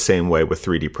feel the same way with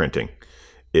 3D printing.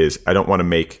 Is I don't want to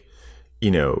make,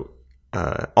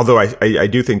 although I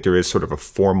do think there is sort of a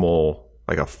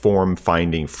form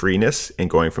finding freeness in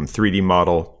going from 3D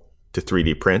model to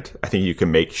 3D print. I think you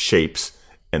can make shapes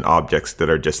and objects that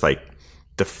are just like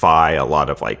defy a lot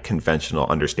of like conventional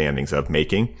understandings of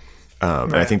making.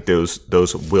 And I think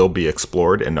those will be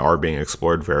explored and are being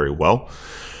explored very well.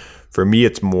 For me,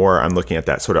 it's more, I'm looking at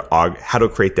that sort of how to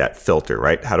create that filter,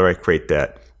 right? How do I create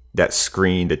that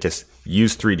screen that just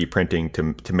use 3D printing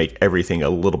to make everything a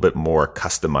little bit more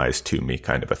customized to me,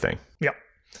 kind of a thing. Yeah.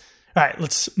 All right,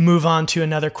 let's move on to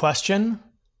another question.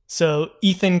 So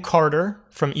Ethan Carter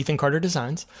from Ethan Carter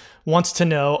Designs wants to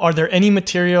know, are there any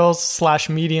materials /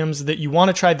 mediums that you want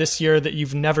to try this year that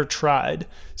you've never tried?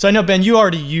 So I know, Ben, you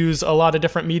already use a lot of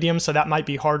different mediums, so that might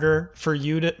be harder for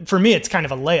you for me, it's kind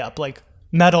of a layup. Like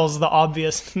metal's the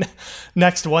obvious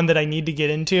next one that I need to get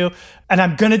into. And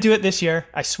I'm going to do it this year.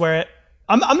 I swear it.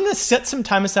 I'm going to set some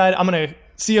time aside. I'm going to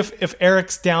see if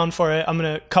Eric's down for it. I'm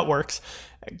going to Cutworks.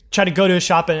 Try to go to a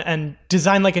shop and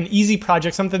design like an easy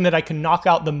project, something that I can knock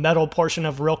out the metal portion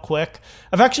of real quick.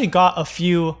 I've actually got a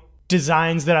few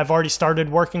designs that I've already started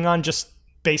working on just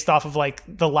based off of like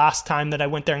the last time that I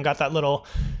went there and got that little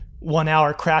 1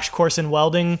 hour crash course in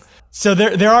welding. So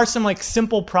there are some like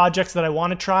simple projects that I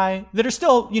want to try that are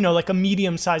still, like a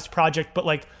medium-sized project, but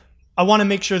like I want to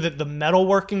make sure that the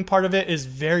metalworking part of it is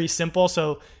very simple.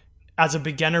 So as a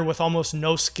beginner with almost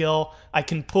no skill, I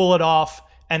can pull it off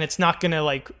and it's not going to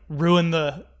like ruin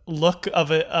the look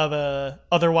of a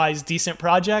otherwise decent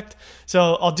project.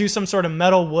 So I'll do some sort of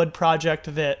metal wood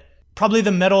project that probably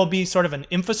the metal will be sort of an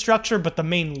infrastructure, but the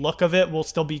main look of it will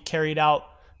still be carried out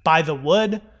by the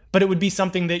wood. But it would be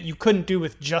something that you couldn't do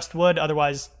with just wood.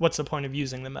 Otherwise, what's the point of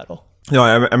using the metal? No,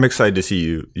 I'm excited to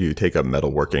see you take up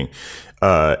metalworking.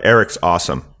 Eric's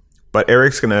awesome, but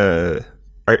Eric's probably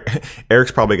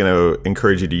going to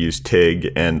encourage you to use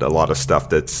TIG and a lot of stuff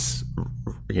that's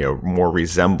more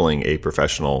resembling a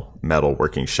professional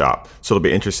metalworking shop. So it'll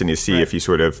be interesting to see if you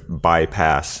sort of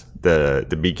bypass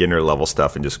the beginner level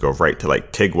stuff and just go right to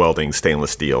like TIG welding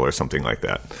stainless steel or something like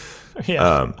that.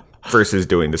 Yeah. Versus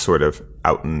doing the sort of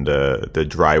out in the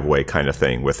driveway kind of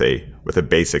thing with a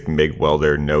basic MIG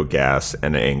welder, no gas,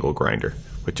 and an angle grinder,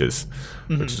 which is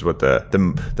what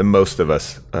the most of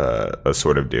us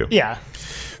sort of do. Yeah,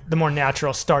 the more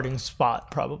natural starting spot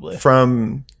probably.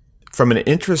 From an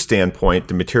interest standpoint,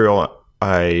 the material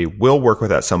I will work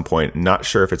with at some point. Not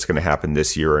sure if it's going to happen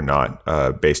this year or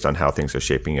not, based on how things are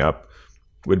shaping up.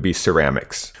 Would be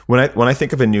ceramics. When I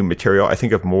think of a new material, I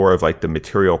think of more of like the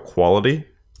material quality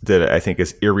that I think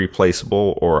is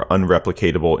irreplaceable or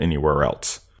unreplicatable anywhere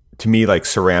else. To me, like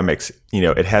ceramics,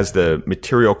 it has the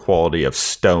material quality of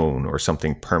stone or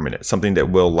something permanent, something that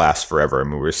will last forever. I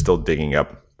mean, we're still digging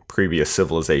up previous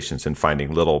civilizations and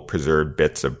finding little preserved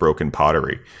bits of broken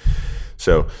pottery.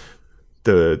 So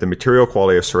the material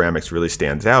quality of ceramics really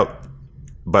stands out,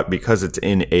 but because it's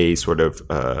in a sort of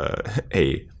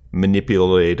a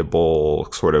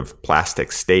manipulatable sort of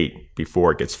plastic state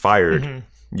before it gets fired,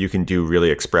 you can do really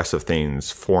expressive things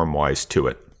form-wise to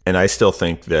it. And I still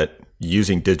think that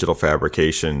using digital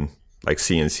fabrication like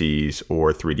CNCs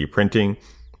or 3D printing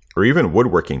or even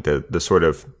woodworking, the sort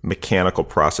of mechanical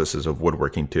processes of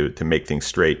woodworking to make things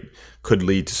straight could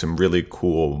lead to some really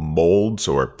cool molds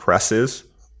or presses,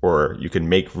 or you can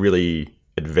make really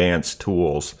advanced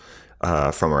tools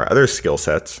from our other skill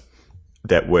sets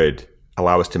that would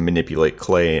allow us to manipulate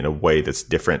clay in a way that's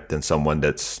different than someone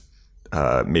that's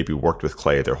maybe worked with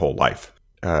clay their whole life.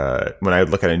 When I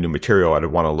look at a new material, I'd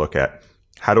want to look at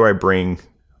how do I bring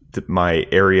my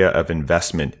area of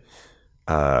investment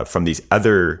from these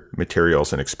other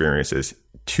materials and experiences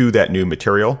to that new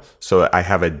material so that I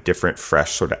have a different,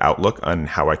 fresh sort of outlook on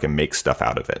how I can make stuff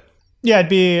out of it. Yeah, it'd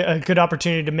be a good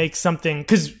opportunity to make something,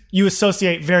 because you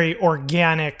associate very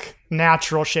organic,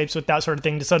 natural shapes with that sort of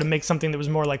thing, to sort of make something that was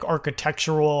more like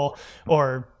architectural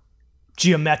or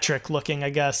geometric looking, I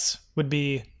guess, would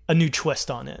be a new twist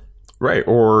on it. Right.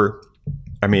 Or,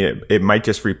 I mean, it might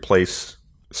just replace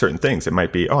certain things. It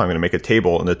might be, I'm going to make a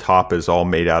table and the top is all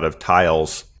made out of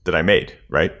tiles that I made,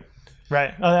 right?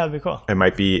 Right. Oh, that would be cool. It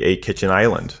might be a kitchen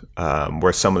island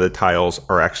where some of the tiles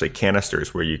are actually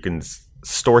canisters where you can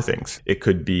store things. It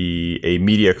could be a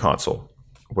media console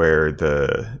where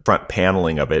the front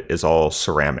paneling of it is all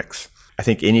ceramics. I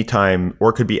think anytime, or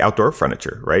it could be outdoor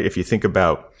furniture, right? If you think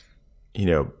about,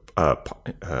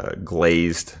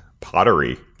 glazed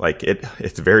pottery, like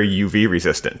it's very UV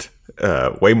resistant,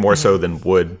 way more so than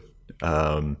wood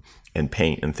and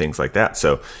paint and things like that.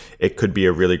 So it could be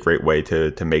a really great way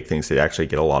to make things that actually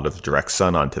get a lot of direct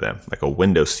sun onto them, like a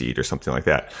window seat or something like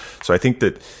that. So I think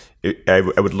that I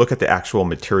would look at the actual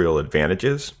material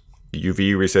advantages: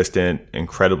 UV resistant,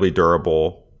 incredibly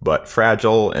durable, but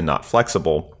fragile and not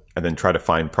flexible, and then try to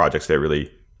find projects that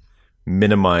really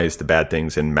minimize the bad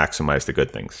things and maximize the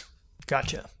good things.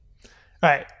 Gotcha. All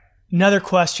right. Another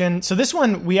question. So this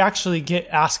one, we actually get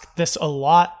asked this a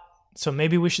lot. So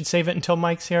maybe we should save it until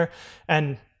Mike's here.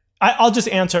 And I'll just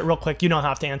answer it real quick. You don't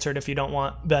have to answer it if you don't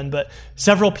want, Ben. But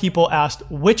several people asked,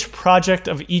 which project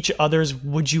of each other's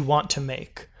would you want to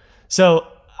make? So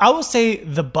I will say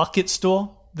the bucket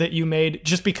stool that you made,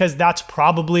 just because that's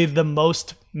probably the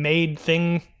most made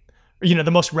thing,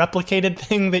 the most replicated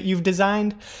thing that you've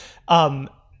designed.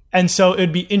 And so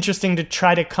it'd be interesting to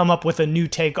try to come up with a new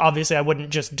take. Obviously, I wouldn't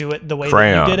just do it the way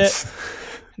that you did it.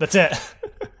 That's it.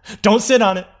 Don't sit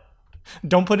on it.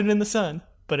 Don't put it in the sun,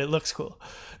 but it looks cool.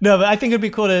 No, but I think it'd be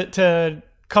cool to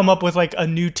come up with like a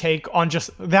new take on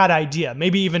just that idea.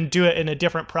 Maybe even do it in a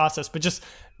different process, but just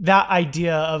that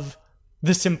idea of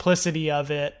the simplicity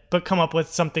of it, but come up with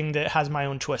something that has my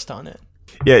own twist on it.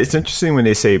 Yeah, it's interesting when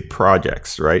they say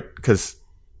projects, right? Because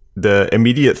the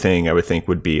immediate thing I would think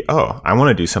would be, oh, I want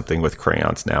to do something with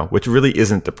crayons now, which really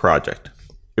isn't the project.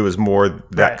 It was more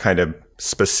that kind of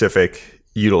specific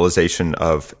utilization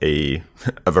of a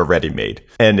ready-made.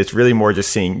 And it's really more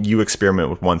just seeing you experiment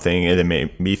with one thing and then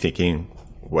me thinking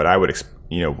what I would,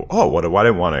 what do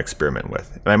I want to experiment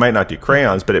with? And I might not do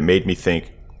crayons, but it made me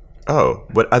think, oh,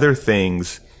 what other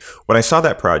things, when I saw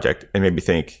that project, it made me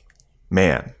think,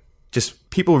 man, just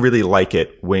people really like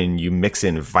it when you mix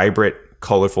in vibrant,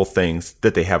 colorful things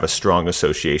that they have a strong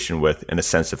association with and a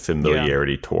sense of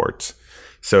familiarity towards.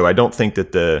 So I don't think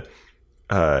that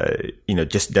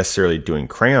just necessarily doing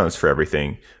crayons for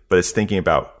everything, but it's thinking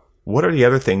about what are the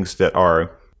other things that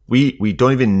are, we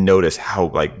don't even notice how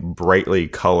like brightly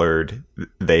colored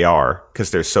they are because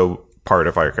they're so part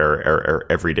of like our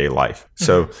everyday life.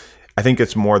 So I think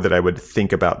it's more that I would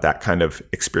think about that kind of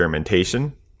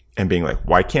experimentation and being like,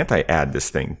 why can't I add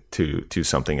this thing to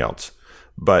something else?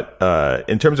 But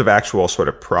in terms of actual sort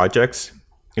of projects,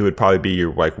 it would probably be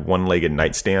your like one-legged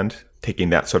nightstand, taking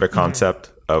that sort of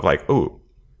concept of like, oh,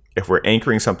 if we're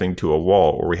anchoring something to a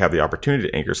wall or we have the opportunity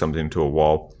to anchor something to a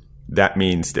wall, that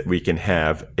means that we can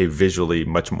have a visually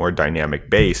much more dynamic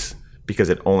base because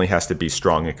it only has to be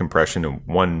strong in compression in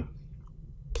one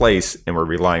place, and we're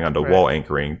relying on the wall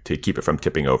anchoring to keep it from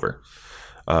tipping over.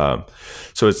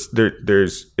 So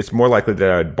it's more likely that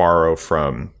I would borrow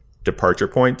from departure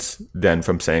points than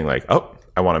from saying like, oh,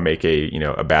 I want to make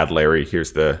a bad Larry.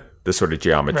 Here's the sort of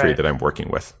geometry that I'm working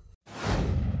with.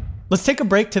 Let's take a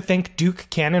break to thank Duke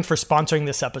Cannon for sponsoring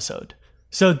this episode.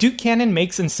 So Duke Cannon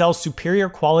makes and sells superior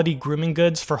quality grooming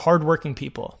goods for hardworking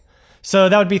people. So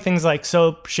that would be things like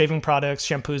soap, shaving products,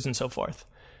 shampoos, and so forth.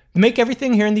 They make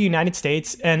everything here in the United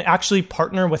States and actually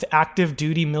partner with active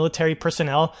duty military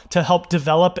personnel to help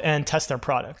develop and test their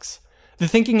products. The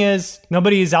thinking is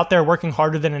nobody is out there working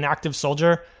harder than an active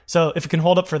soldier, so if it can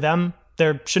hold up for them,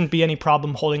 there shouldn't be any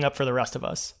problem holding up for the rest of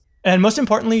us. And most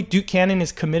importantly, Duke Cannon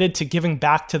is committed to giving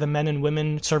back to the men and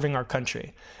women serving our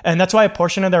country. And that's why a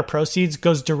portion of their proceeds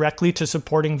goes directly to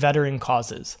supporting veteran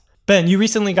causes. Ben, you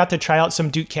recently got to try out some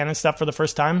Duke Cannon stuff for the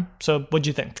first time, so what'd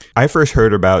you think? I first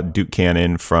heard about Duke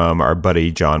Cannon from our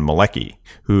buddy John Malecki,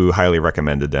 who highly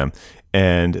recommended them.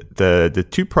 And the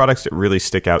two products that really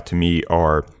stick out to me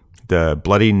are the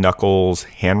Bloody Knuckles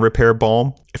hand repair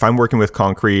balm. If I'm working with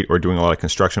concrete or doing a lot of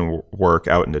construction work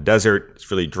out in the desert,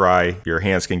 it's really dry, your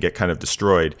hands can get kind of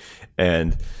destroyed.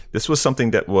 And this was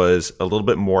something that was a little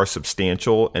bit more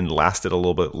substantial and lasted a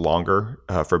little bit longer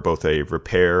for both a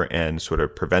repair and sort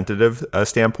of preventative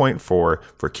standpoint for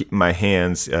keeping my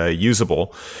hands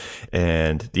usable.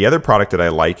 And the other product that I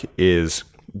like is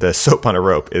the soap on a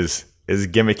rope. As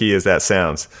gimmicky as that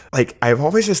sounds. Like, I've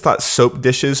always just thought soap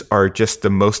dishes are just the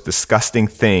most disgusting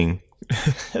thing.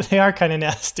 They are kind of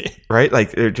nasty. Right?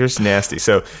 Like, they're just nasty.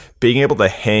 So being able to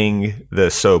hang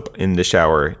the soap in the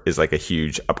shower is like a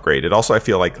huge upgrade. It also, I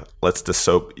feel like,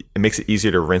 it makes it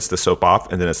easier to rinse the soap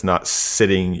off, and then it's not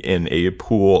sitting in a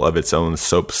pool of its own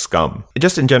soap scum.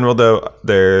 Just in general, though,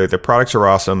 their products are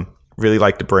awesome. Really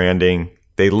like the branding.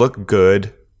 They look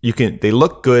good. They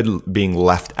look good being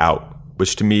left out,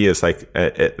 which to me is like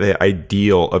the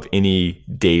ideal of any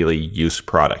daily use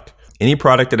product. Any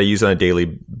product that I use on a daily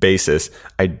basis,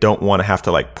 I don't want to have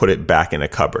to like put it back in a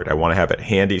cupboard. I want to have it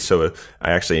handy so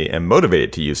I actually am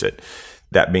motivated to use it.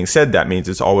 That being said, that means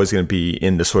it's always going to be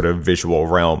in the sort of visual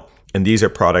realm. And these are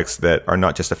products that are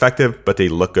not just effective, but they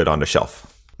look good on the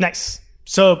shelf. Nice.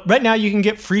 So right now you can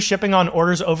get free shipping on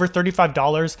orders over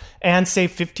 $35 and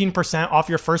save 15% off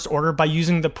your first order by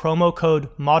using the promo code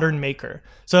ModernMaker.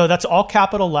 So that's all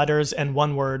capital letters and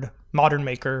one word, Modern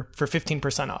Maker, for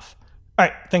 15% off. All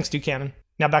right, thanks, Duke Cannon.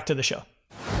 Now back to the show.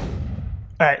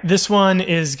 All right, this one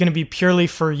is going to be purely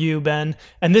for you, Ben.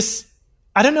 And this,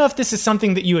 I don't know if this is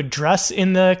something that you address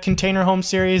in the Container Home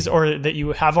series or that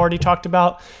you have already talked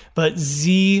about, but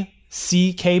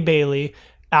ZCK Bailey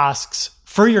asks,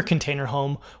 for your container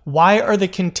home, why are the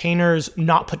containers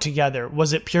not put together?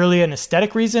 Was it purely an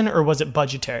aesthetic reason or was it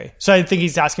budgetary? So I think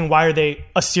he's asking, why are they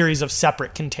a series of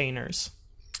separate containers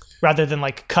rather than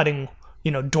like cutting,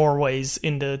 doorways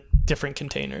into different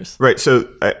containers? Right. So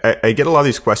I get a lot of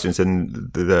these questions, and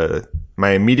my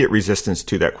immediate resistance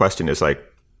to that question is like,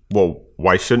 well,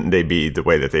 why shouldn't they be the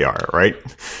way that they are, right?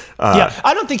 Yeah,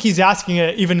 I don't think he's asking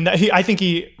it even that. I think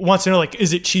he wants to know, like,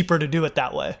 is it cheaper to do it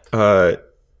that way?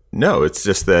 No, it's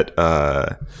just that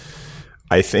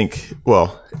I think,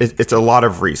 it's a lot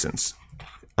of reasons.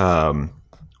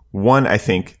 One, I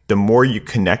think the more you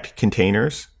connect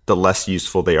containers, the less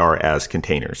useful they are as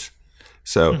containers.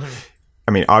 So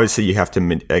I mean, obviously you have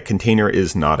to, a container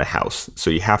is not a house. So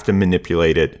you have to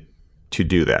manipulate it to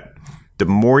do that. The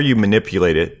more you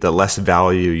manipulate it, the less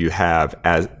value you have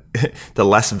as, the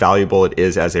less valuable it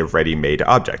is as a ready-made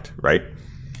object, right?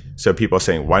 So people are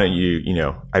saying, why don't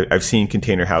you, I've seen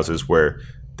container houses where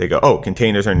they go, oh,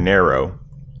 containers are narrow,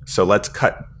 so let's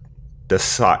cut the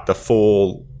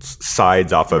full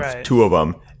sides off of two of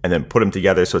them and then put them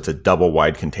together so it's a double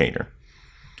wide container.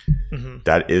 Mm-hmm.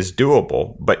 That is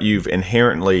doable, but you've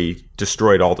inherently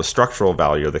destroyed all the structural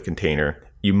value of the container.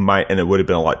 And it would have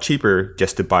been a lot cheaper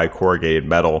just to buy corrugated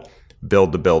metal,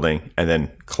 build the building, and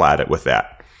then clad it with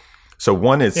that. So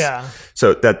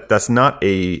so that's not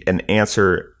an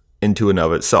answer into and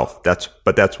of itself. That's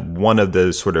one of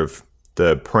the sort of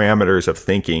the parameters of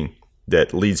thinking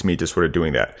that leads me to sort of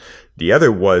doing that. The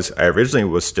other was, I originally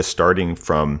was just starting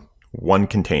from one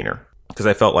container because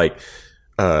I felt like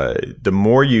the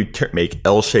more you make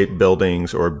L-shaped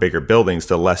buildings or bigger buildings,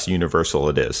 the less universal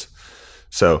it is.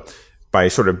 So by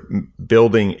sort of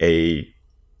building a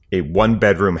one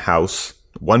bedroom,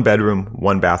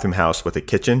 one bathroom house with a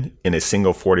kitchen in a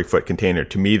single 40-foot container,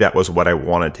 to me, that was what I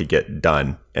wanted to get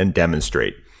done and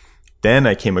demonstrate. Then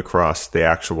I came across the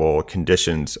actual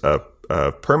conditions of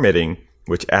permitting,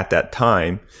 which at that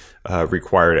time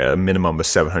required a minimum of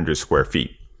 700 square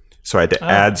feet. So I had to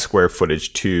add square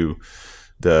footage to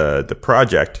the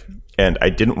project, and I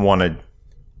didn't want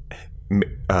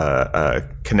to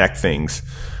connect things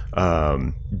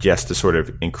just to sort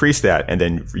of increase that and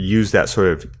then use that sort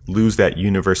of lose that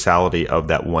universality of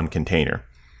that one container.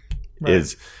 Right.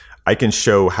 Is I can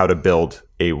show how to build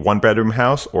a 1-bedroom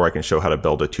house, or I can show how to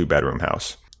build a 2-bedroom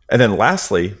house. And then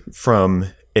lastly, from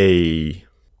a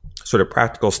sort of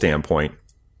practical standpoint,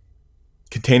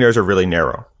 containers are really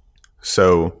narrow.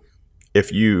 So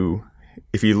if you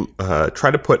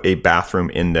try to put a bathroom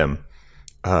in them,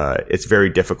 it's very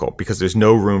difficult because there's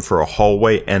no room for a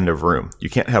hallway and a room. You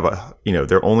can't have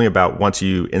they're only about, once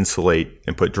you insulate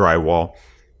and put drywall,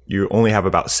 you only have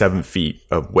about 7 feet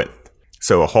of width.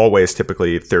 So a hallway is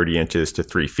typically 30 inches to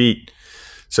 3 feet.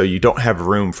 So you don't have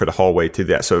room for the hallway to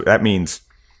that. So that means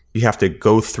you have to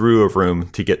go through a room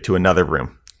to get to another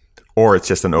room, or it's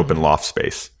just an open loft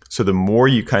space. So the more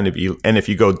you and if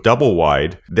you go double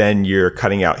wide, then you're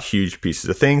cutting out huge pieces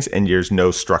of things and there's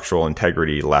no structural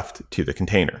integrity left to the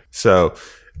container. So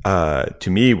to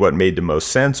me, what made the most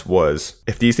sense was,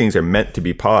 if these things are meant to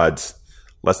be pods,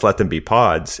 let's let them be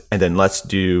pods. And then let's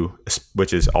do,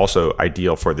 which is also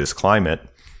ideal for this climate,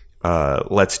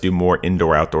 let's do more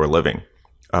indoor-outdoor living,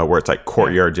 where it's like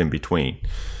courtyards in between.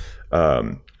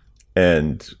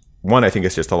 And one, I think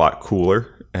it's just a lot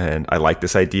cooler. And I like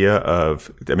this idea of,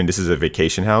 this is a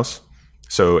vacation house.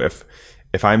 So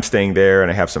if I'm staying there and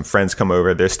I have some friends come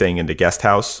over, they're staying in the guest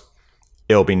house,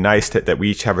 it'll be nice that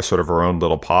we each have a sort of our own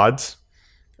little pods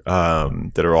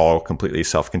that are all completely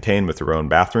self-contained with their own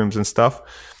bathrooms and stuff.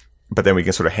 But then we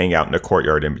can sort of hang out in the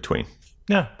courtyard in between.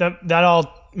 Yeah, that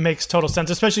all makes total sense,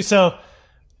 especially so.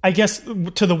 I guess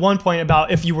to the one point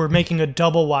about if you were making a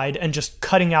double wide and just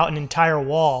cutting out an entire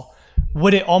wall,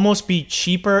 would it almost be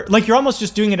cheaper? Like, you're almost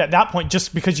just doing it at that point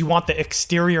just because you want the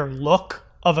exterior look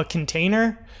of a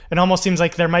container. It almost seems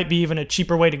like there might be even a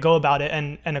cheaper way to go about it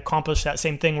and accomplish that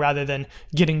same thing, rather than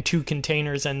getting two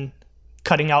containers and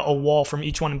cutting out a wall from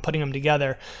each one and putting them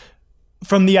together.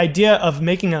 From the idea of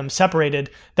making them separated,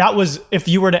 that was, if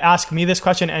you were to ask me this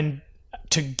question and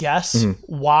to guess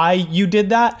why you did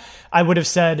that, I would have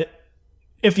said,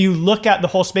 if you look at the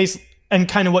whole space and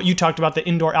kind of what you talked about, the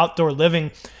indoor-outdoor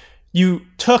living, you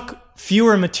took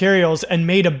fewer materials and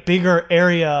made a bigger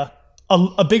area,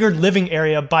 a bigger living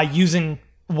area, by using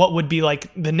what would be like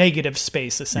the negative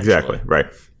space, essentially. Exactly, right.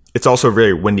 It's also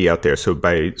very windy out there. So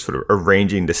by sort of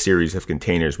arranging the series of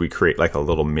containers, we create like a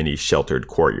little mini sheltered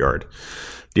courtyard.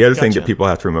 The other thing that people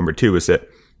have to remember too is that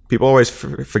people always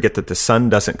forget that the sun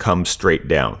doesn't come straight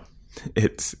down.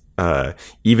 It's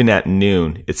even at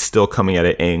noon, it's still coming at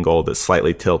an angle that's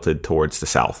slightly tilted towards the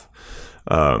south.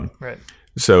 Right.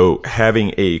 So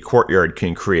having a courtyard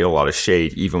can create a lot of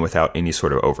shade even without any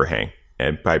sort of overhang.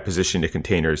 And by positioning the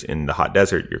containers in the hot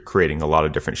desert, you're creating a lot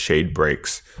of different shade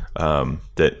breaks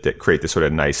that create this sort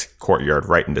of nice courtyard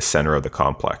right in the center of the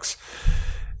complex.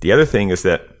 The other thing is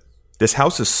that this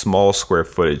house is small square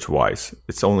footage wise.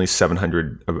 It's only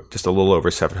 700, just a little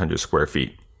over 700 square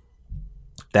feet.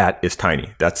 That is tiny.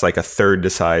 That's like a third the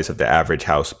size of the average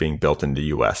house being built in the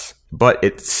US. But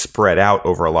it's spread out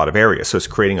over a lot of areas. So it's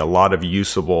creating a lot of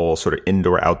usable sort of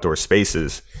indoor-outdoor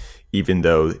spaces, even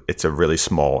though it's a really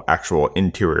small actual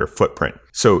interior footprint.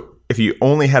 So if you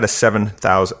only had a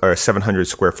 7,000 or 700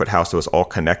 square foot house that was all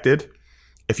connected,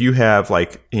 if you have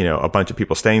a bunch of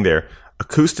people staying there,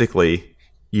 acoustically,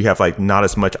 you have like not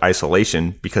as much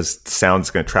isolation because sound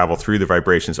is going to travel through the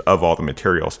vibrations of all the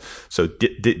materials. So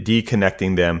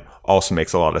deconnecting them also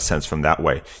makes a lot of sense from that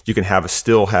way. You can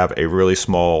still have a really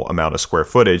small amount of square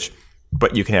footage,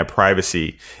 but you can have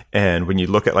privacy. And when you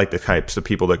look at like the types of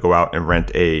people that go out and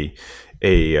rent a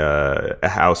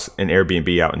house, an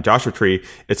Airbnb out in Joshua Tree,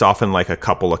 it's often like a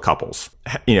couple of couples.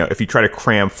 You know, if you try to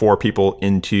cram 4 people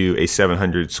into a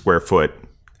 700 square foot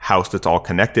house that's all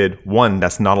connected, one,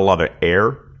 that's not a lot of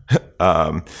air,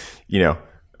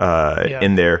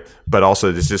 in there, but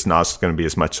also there's just not going to be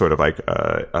as much sort of like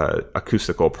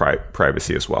acoustical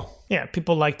privacy as well. Yeah,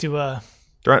 people like to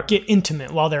get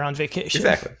intimate while they're on vacation.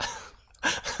 Exactly.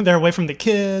 They're away from the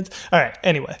kids. All right.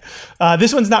 Anyway,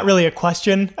 this one's not really a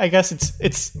question. I guess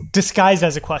it's disguised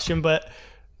as a question, but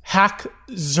Hack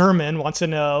Zerman wants to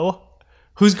know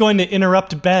who's going to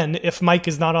interrupt Ben if Mike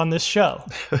is not on this show.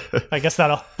 I guess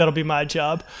that'll be my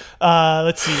job.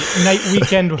 Let's see.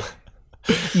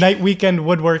 Night Weekend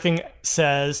Woodworking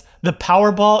says the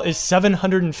Powerball is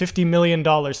 $750 million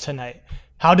tonight.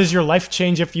 How does your life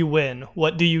change if you win?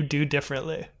 What do you do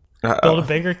differently? Build a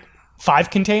bigger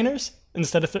 5 containers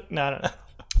instead of no.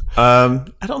 I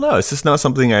don't know. It's just not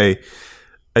something I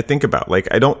think about. Like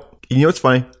what's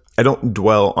funny? I don't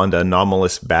dwell on the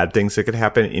anomalous bad things that could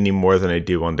happen any more than I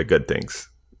do on the good things,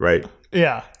 right?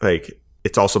 Yeah. Like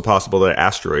it's also possible that an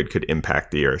asteroid could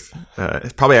impact the Earth.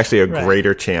 It's probably actually a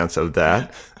greater chance of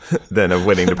that than of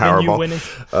winning the Powerball.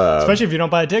 Especially if you don't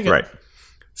buy a ticket. Right.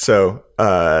 So,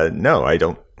 no, I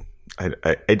don't.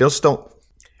 I just don't.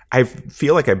 I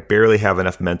feel like I barely have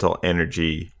enough mental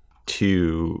energy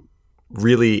to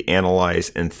really analyze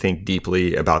and think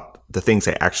deeply about the things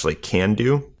I actually can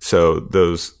do. So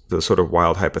those sort of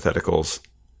wild hypotheticals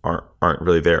aren't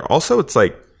really there. Also, it's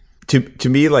like to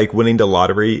me, like winning the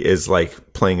lottery is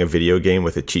like playing a video game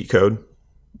with a cheat code.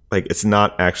 Like it's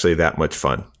not actually that much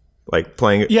fun. Like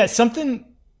playing. Yeah, something.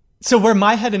 So where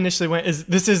my head initially went is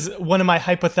this is one of my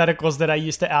hypotheticals that I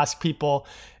used to ask people,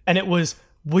 and it was,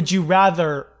 would you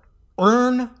rather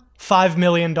earn $5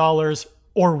 million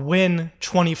or win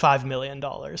 $25 million?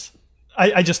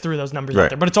 I just threw those numbers out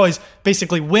there, but it's always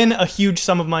basically win a huge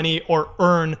sum of money or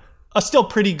earn a still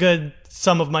pretty good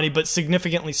sum of money, but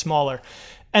significantly smaller.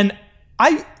 And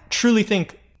I truly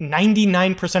think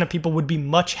 99% of people would be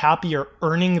much happier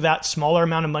earning that smaller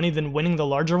amount of money than winning the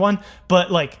larger one. But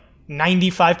like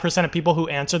 95% of people who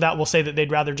answer that will say that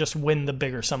they'd rather just win the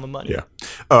bigger sum of money. Yeah.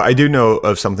 Oh, I do know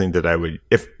of something that I would,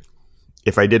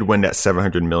 if I did win that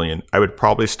 700 million, I would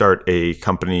probably start a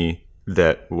company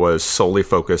that was solely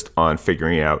focused on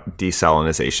figuring out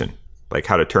desalinization, like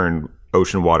how to turn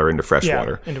ocean water into fresh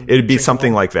water. It'd be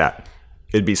something like that.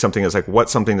 It'd be something that's like,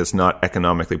 what's something that's not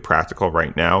economically practical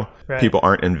right now? Right. People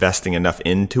aren't investing enough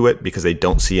into it because they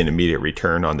don't see an immediate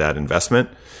return on that investment,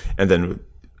 and then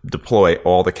deploy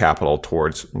all the capital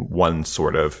towards one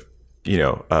sort of,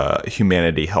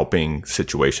 humanity helping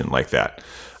situation like that.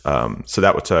 So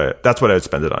that's what I would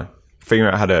spend it on.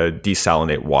 Figuring out how to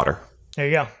desalinate water. There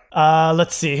you go.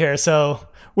 Let's see here. So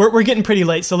we're getting pretty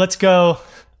late. So let's go.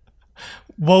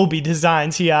 Wobie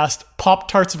Designs, he asked,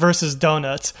 Pop-Tarts versus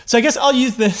donuts. So I guess I'll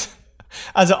use this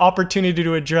as an opportunity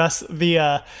to address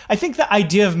I think the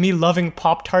idea of me loving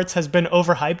Pop-Tarts has been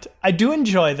overhyped. I do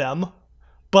enjoy them,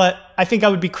 but I think I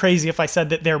would be crazy if I said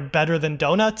that they're better than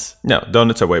donuts. No,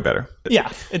 donuts are way better.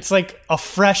 Yeah, it's like a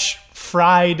fresh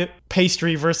fried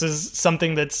pastry versus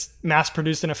something that's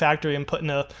mass-produced in a factory and put in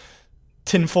a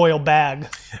tinfoil bag.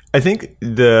 I think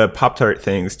the Pop-Tart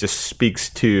things just speaks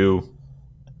to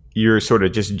your sort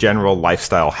of just general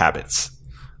lifestyle habits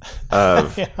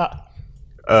of,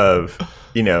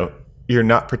 you're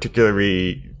not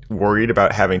particularly worried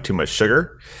about having too much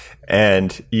sugar,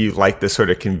 and you like this sort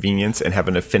of convenience and have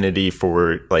an affinity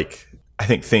for, like, I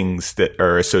think things that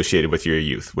are associated with your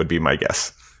youth would be my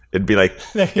guess. It'd be like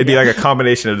a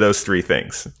combination of those three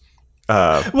things.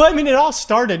 Well, I mean, it all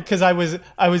started because I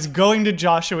was going to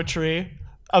Joshua Tree.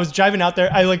 I was driving out there.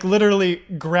 I like literally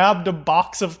grabbed a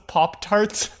box of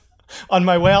Pop-Tarts on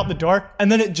my way out the door, and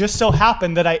then it just so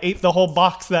happened that I ate the whole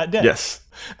box that day. Yes.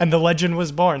 And the legend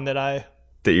was born that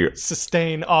you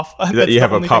sustain off. That you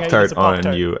have a Pop-Tart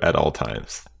on you at all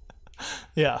times.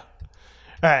 Yeah. All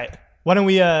right. Why don't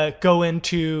we go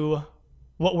into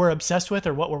what we're obsessed with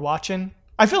or what we're watching?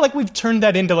 I feel like we've turned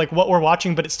that into like what we're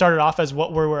watching, but it started off as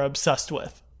what we're obsessed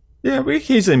with. Yeah, we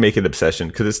occasionally make it obsession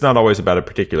because it's not always about a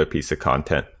particular piece of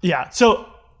content. Yeah. So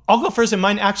I'll go first, and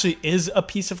mine actually is a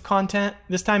piece of content.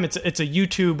 This time it's a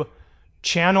YouTube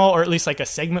channel, or at least like a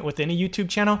segment within a YouTube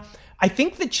channel. I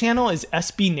think the channel is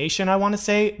SB Nation, I want to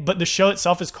say, but the show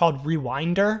itself is called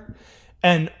Rewinder.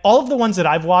 And all of the ones that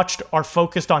I've watched are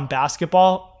focused on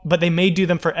basketball. but they may do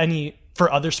them for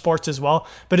other sports as well.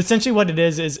 But essentially what it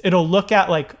is it'll look at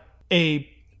like a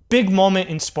big moment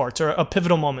in sports or a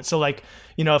pivotal moment. So like,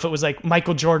 you know, if it was like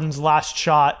Michael Jordan's last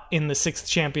shot in the 6th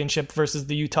championship versus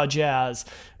the Utah Jazz,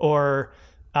 or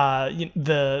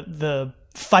the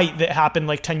fight that happened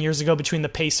like 10 years ago between the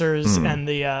Pacers and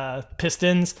the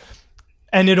Pistons.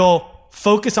 And it'll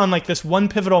focus on like this one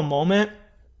pivotal moment,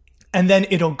 and then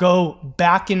it'll go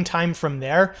back in time from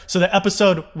there. So the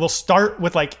episode will start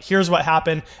with like, here's what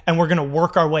happened, and we're going to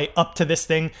work our way up to this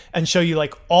thing and show you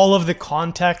like all of the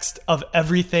context of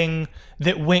everything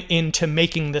that went into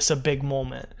making this a big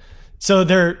moment. So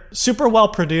they're super well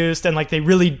produced, and like they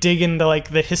really dig into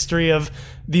like the history of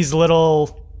these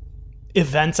little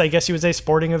events, I guess you would say,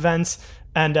 sporting events.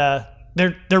 And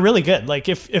they're really good. Like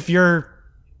if you're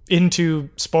into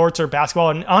sports or basketball,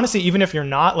 and honestly, even if you're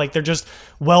not, like they're just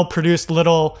well produced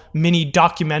little mini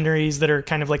documentaries that are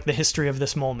kind of like the history of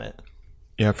this moment.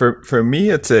 Yeah, for me,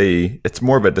 it's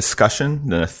more of a discussion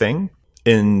than a thing.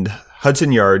 In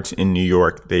Hudson Yards in New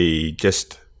York, they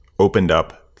just opened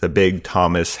up the big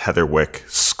Thomas Heatherwick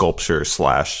sculpture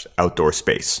 / outdoor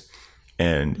space,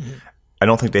 and I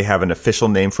don't think they have an official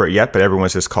name for it yet, but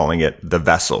everyone's just calling it the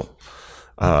Vessel.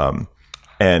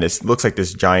 And it looks like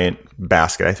this giant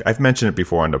basket. I've mentioned it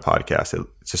before on the podcast. It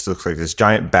just looks like this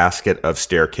giant basket of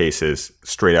staircases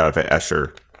straight out of an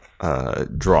Escher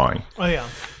drawing. Oh, yeah.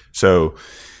 So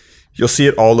you'll see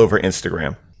it all over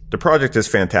Instagram. The project is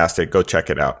fantastic. Go check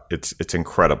it out. It's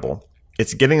incredible.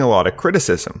 It's getting a lot of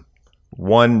criticism.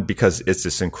 One, because it's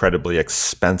this incredibly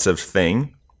expensive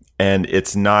thing, and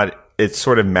it's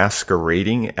sort of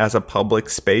masquerading as a public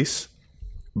space,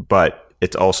 but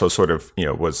it's also sort of, you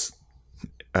know,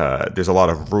 there's a lot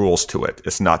of rules to it.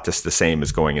 It's not just the same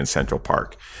as going in Central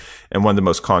Park. And one of the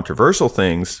most controversial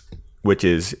things, which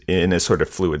is in a sort of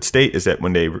fluid state, is that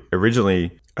when they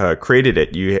originally created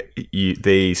it,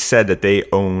 they said that they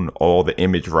own all the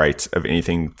image rights of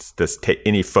anything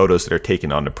any photos that are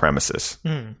taken on the premises.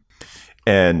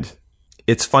 And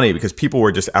it's funny because people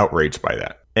were just outraged by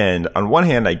that. And on one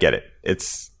hand, I get it.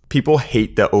 It's people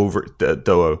hate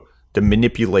the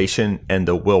manipulation and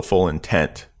the willful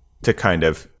intent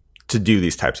to do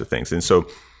these types of things. And so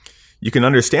you can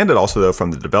understand it also, though,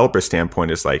 from the developer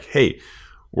standpoint, is like, hey,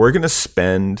 we're going to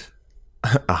spend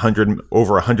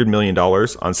over $100 million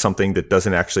on something that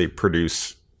doesn't actually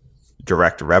produce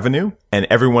direct revenue, and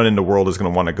everyone in the world is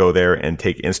going to want to go there and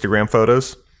take Instagram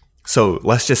photos. So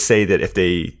let's just say that if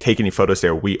they take any photos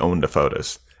there, we own the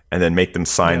photos, and then make them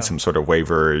sign some sort of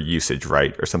waiver or usage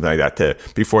right or something like that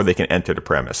before they can enter the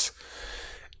premise.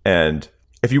 And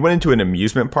if you went into an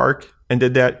amusement park and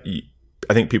did that,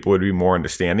 I think people would be more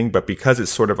understanding. But because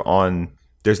it's sort of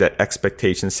there's that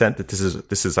expectation set that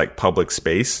this is like public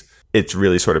space, it's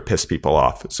really sort of pissed people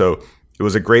off. So it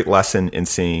was a great lesson in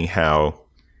seeing how,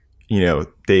 you know,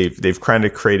 they've kind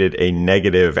of created a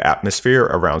negative atmosphere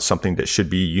around something that should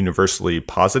be universally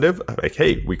positive. Like,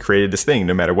 hey, we created this thing.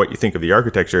 No matter what you think of the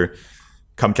architecture,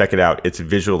 come check it out. It's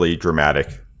visually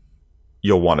dramatic.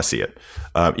 You'll want to see it,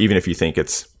 even if you think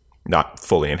it's not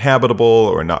fully inhabitable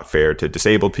or not fair to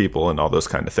disabled people and all those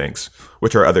kind of things,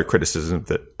 which are other criticisms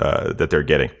that they're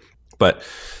getting. But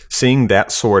seeing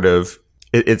that sort of,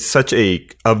 it's such a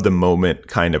of the moment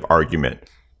kind of argument,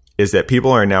 is that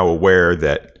people are now aware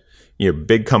that, you know,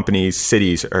 big companies,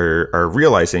 cities are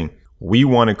realizing we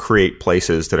want to create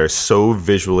places that are so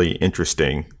visually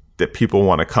interesting that people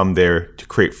want to come there to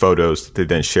create photos that they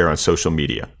then share on social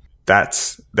media.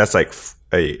 That's like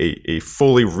a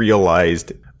fully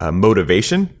realized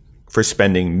motivation for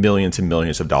spending millions and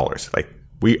millions of dollars. Like,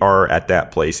 we are at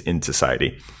that place in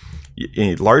society.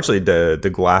 Largely,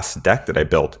 the glass deck that I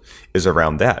built is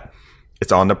around that.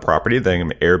 It's on the property that I'm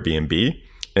Airbnb,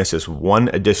 and it's just one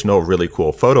additional really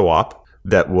cool photo op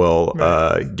that will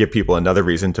give people another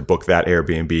reason to book that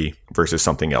Airbnb versus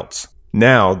something else.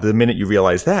 Now, the minute you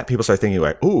realize that, people start thinking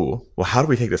like, ooh, well, how do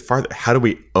we take this farther? How do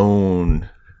we own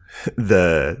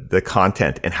the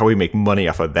content, and how we make money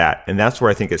off of that? And that's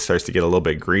where I think it starts to get a little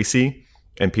bit greasy,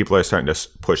 and people are starting to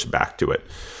push back to it.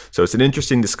 So it's an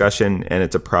interesting discussion, and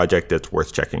it's a project that's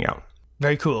worth checking out.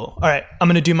 Very cool. All right, I'm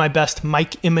going to do my best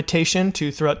Mike imitation to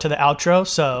throw it to the outro.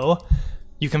 So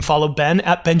you can follow Ben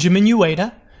at Benjamin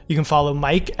Ueda. You can follow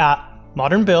Mike at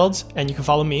Modern Builds, and you can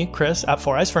follow me, Chris, at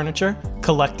Four Eyes Furniture.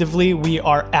 Collectively, we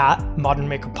are at Modern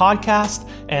Maker Podcast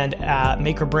and at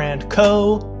Maker Brand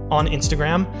Co. on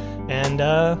Instagram. And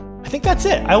I think that's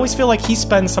it. I always feel like he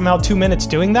spends somehow 2 minutes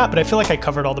doing that, but I feel like I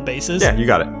covered all the bases. Yeah, you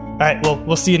got it. All right, well,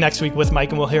 we'll see you next week with Mike,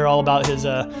 and we'll hear all about his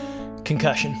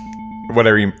concussion.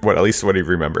 At least what he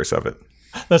remembers of it.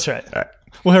 That's right. All right.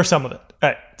 We'll hear some of it. All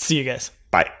right, see you guys.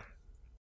 Bye.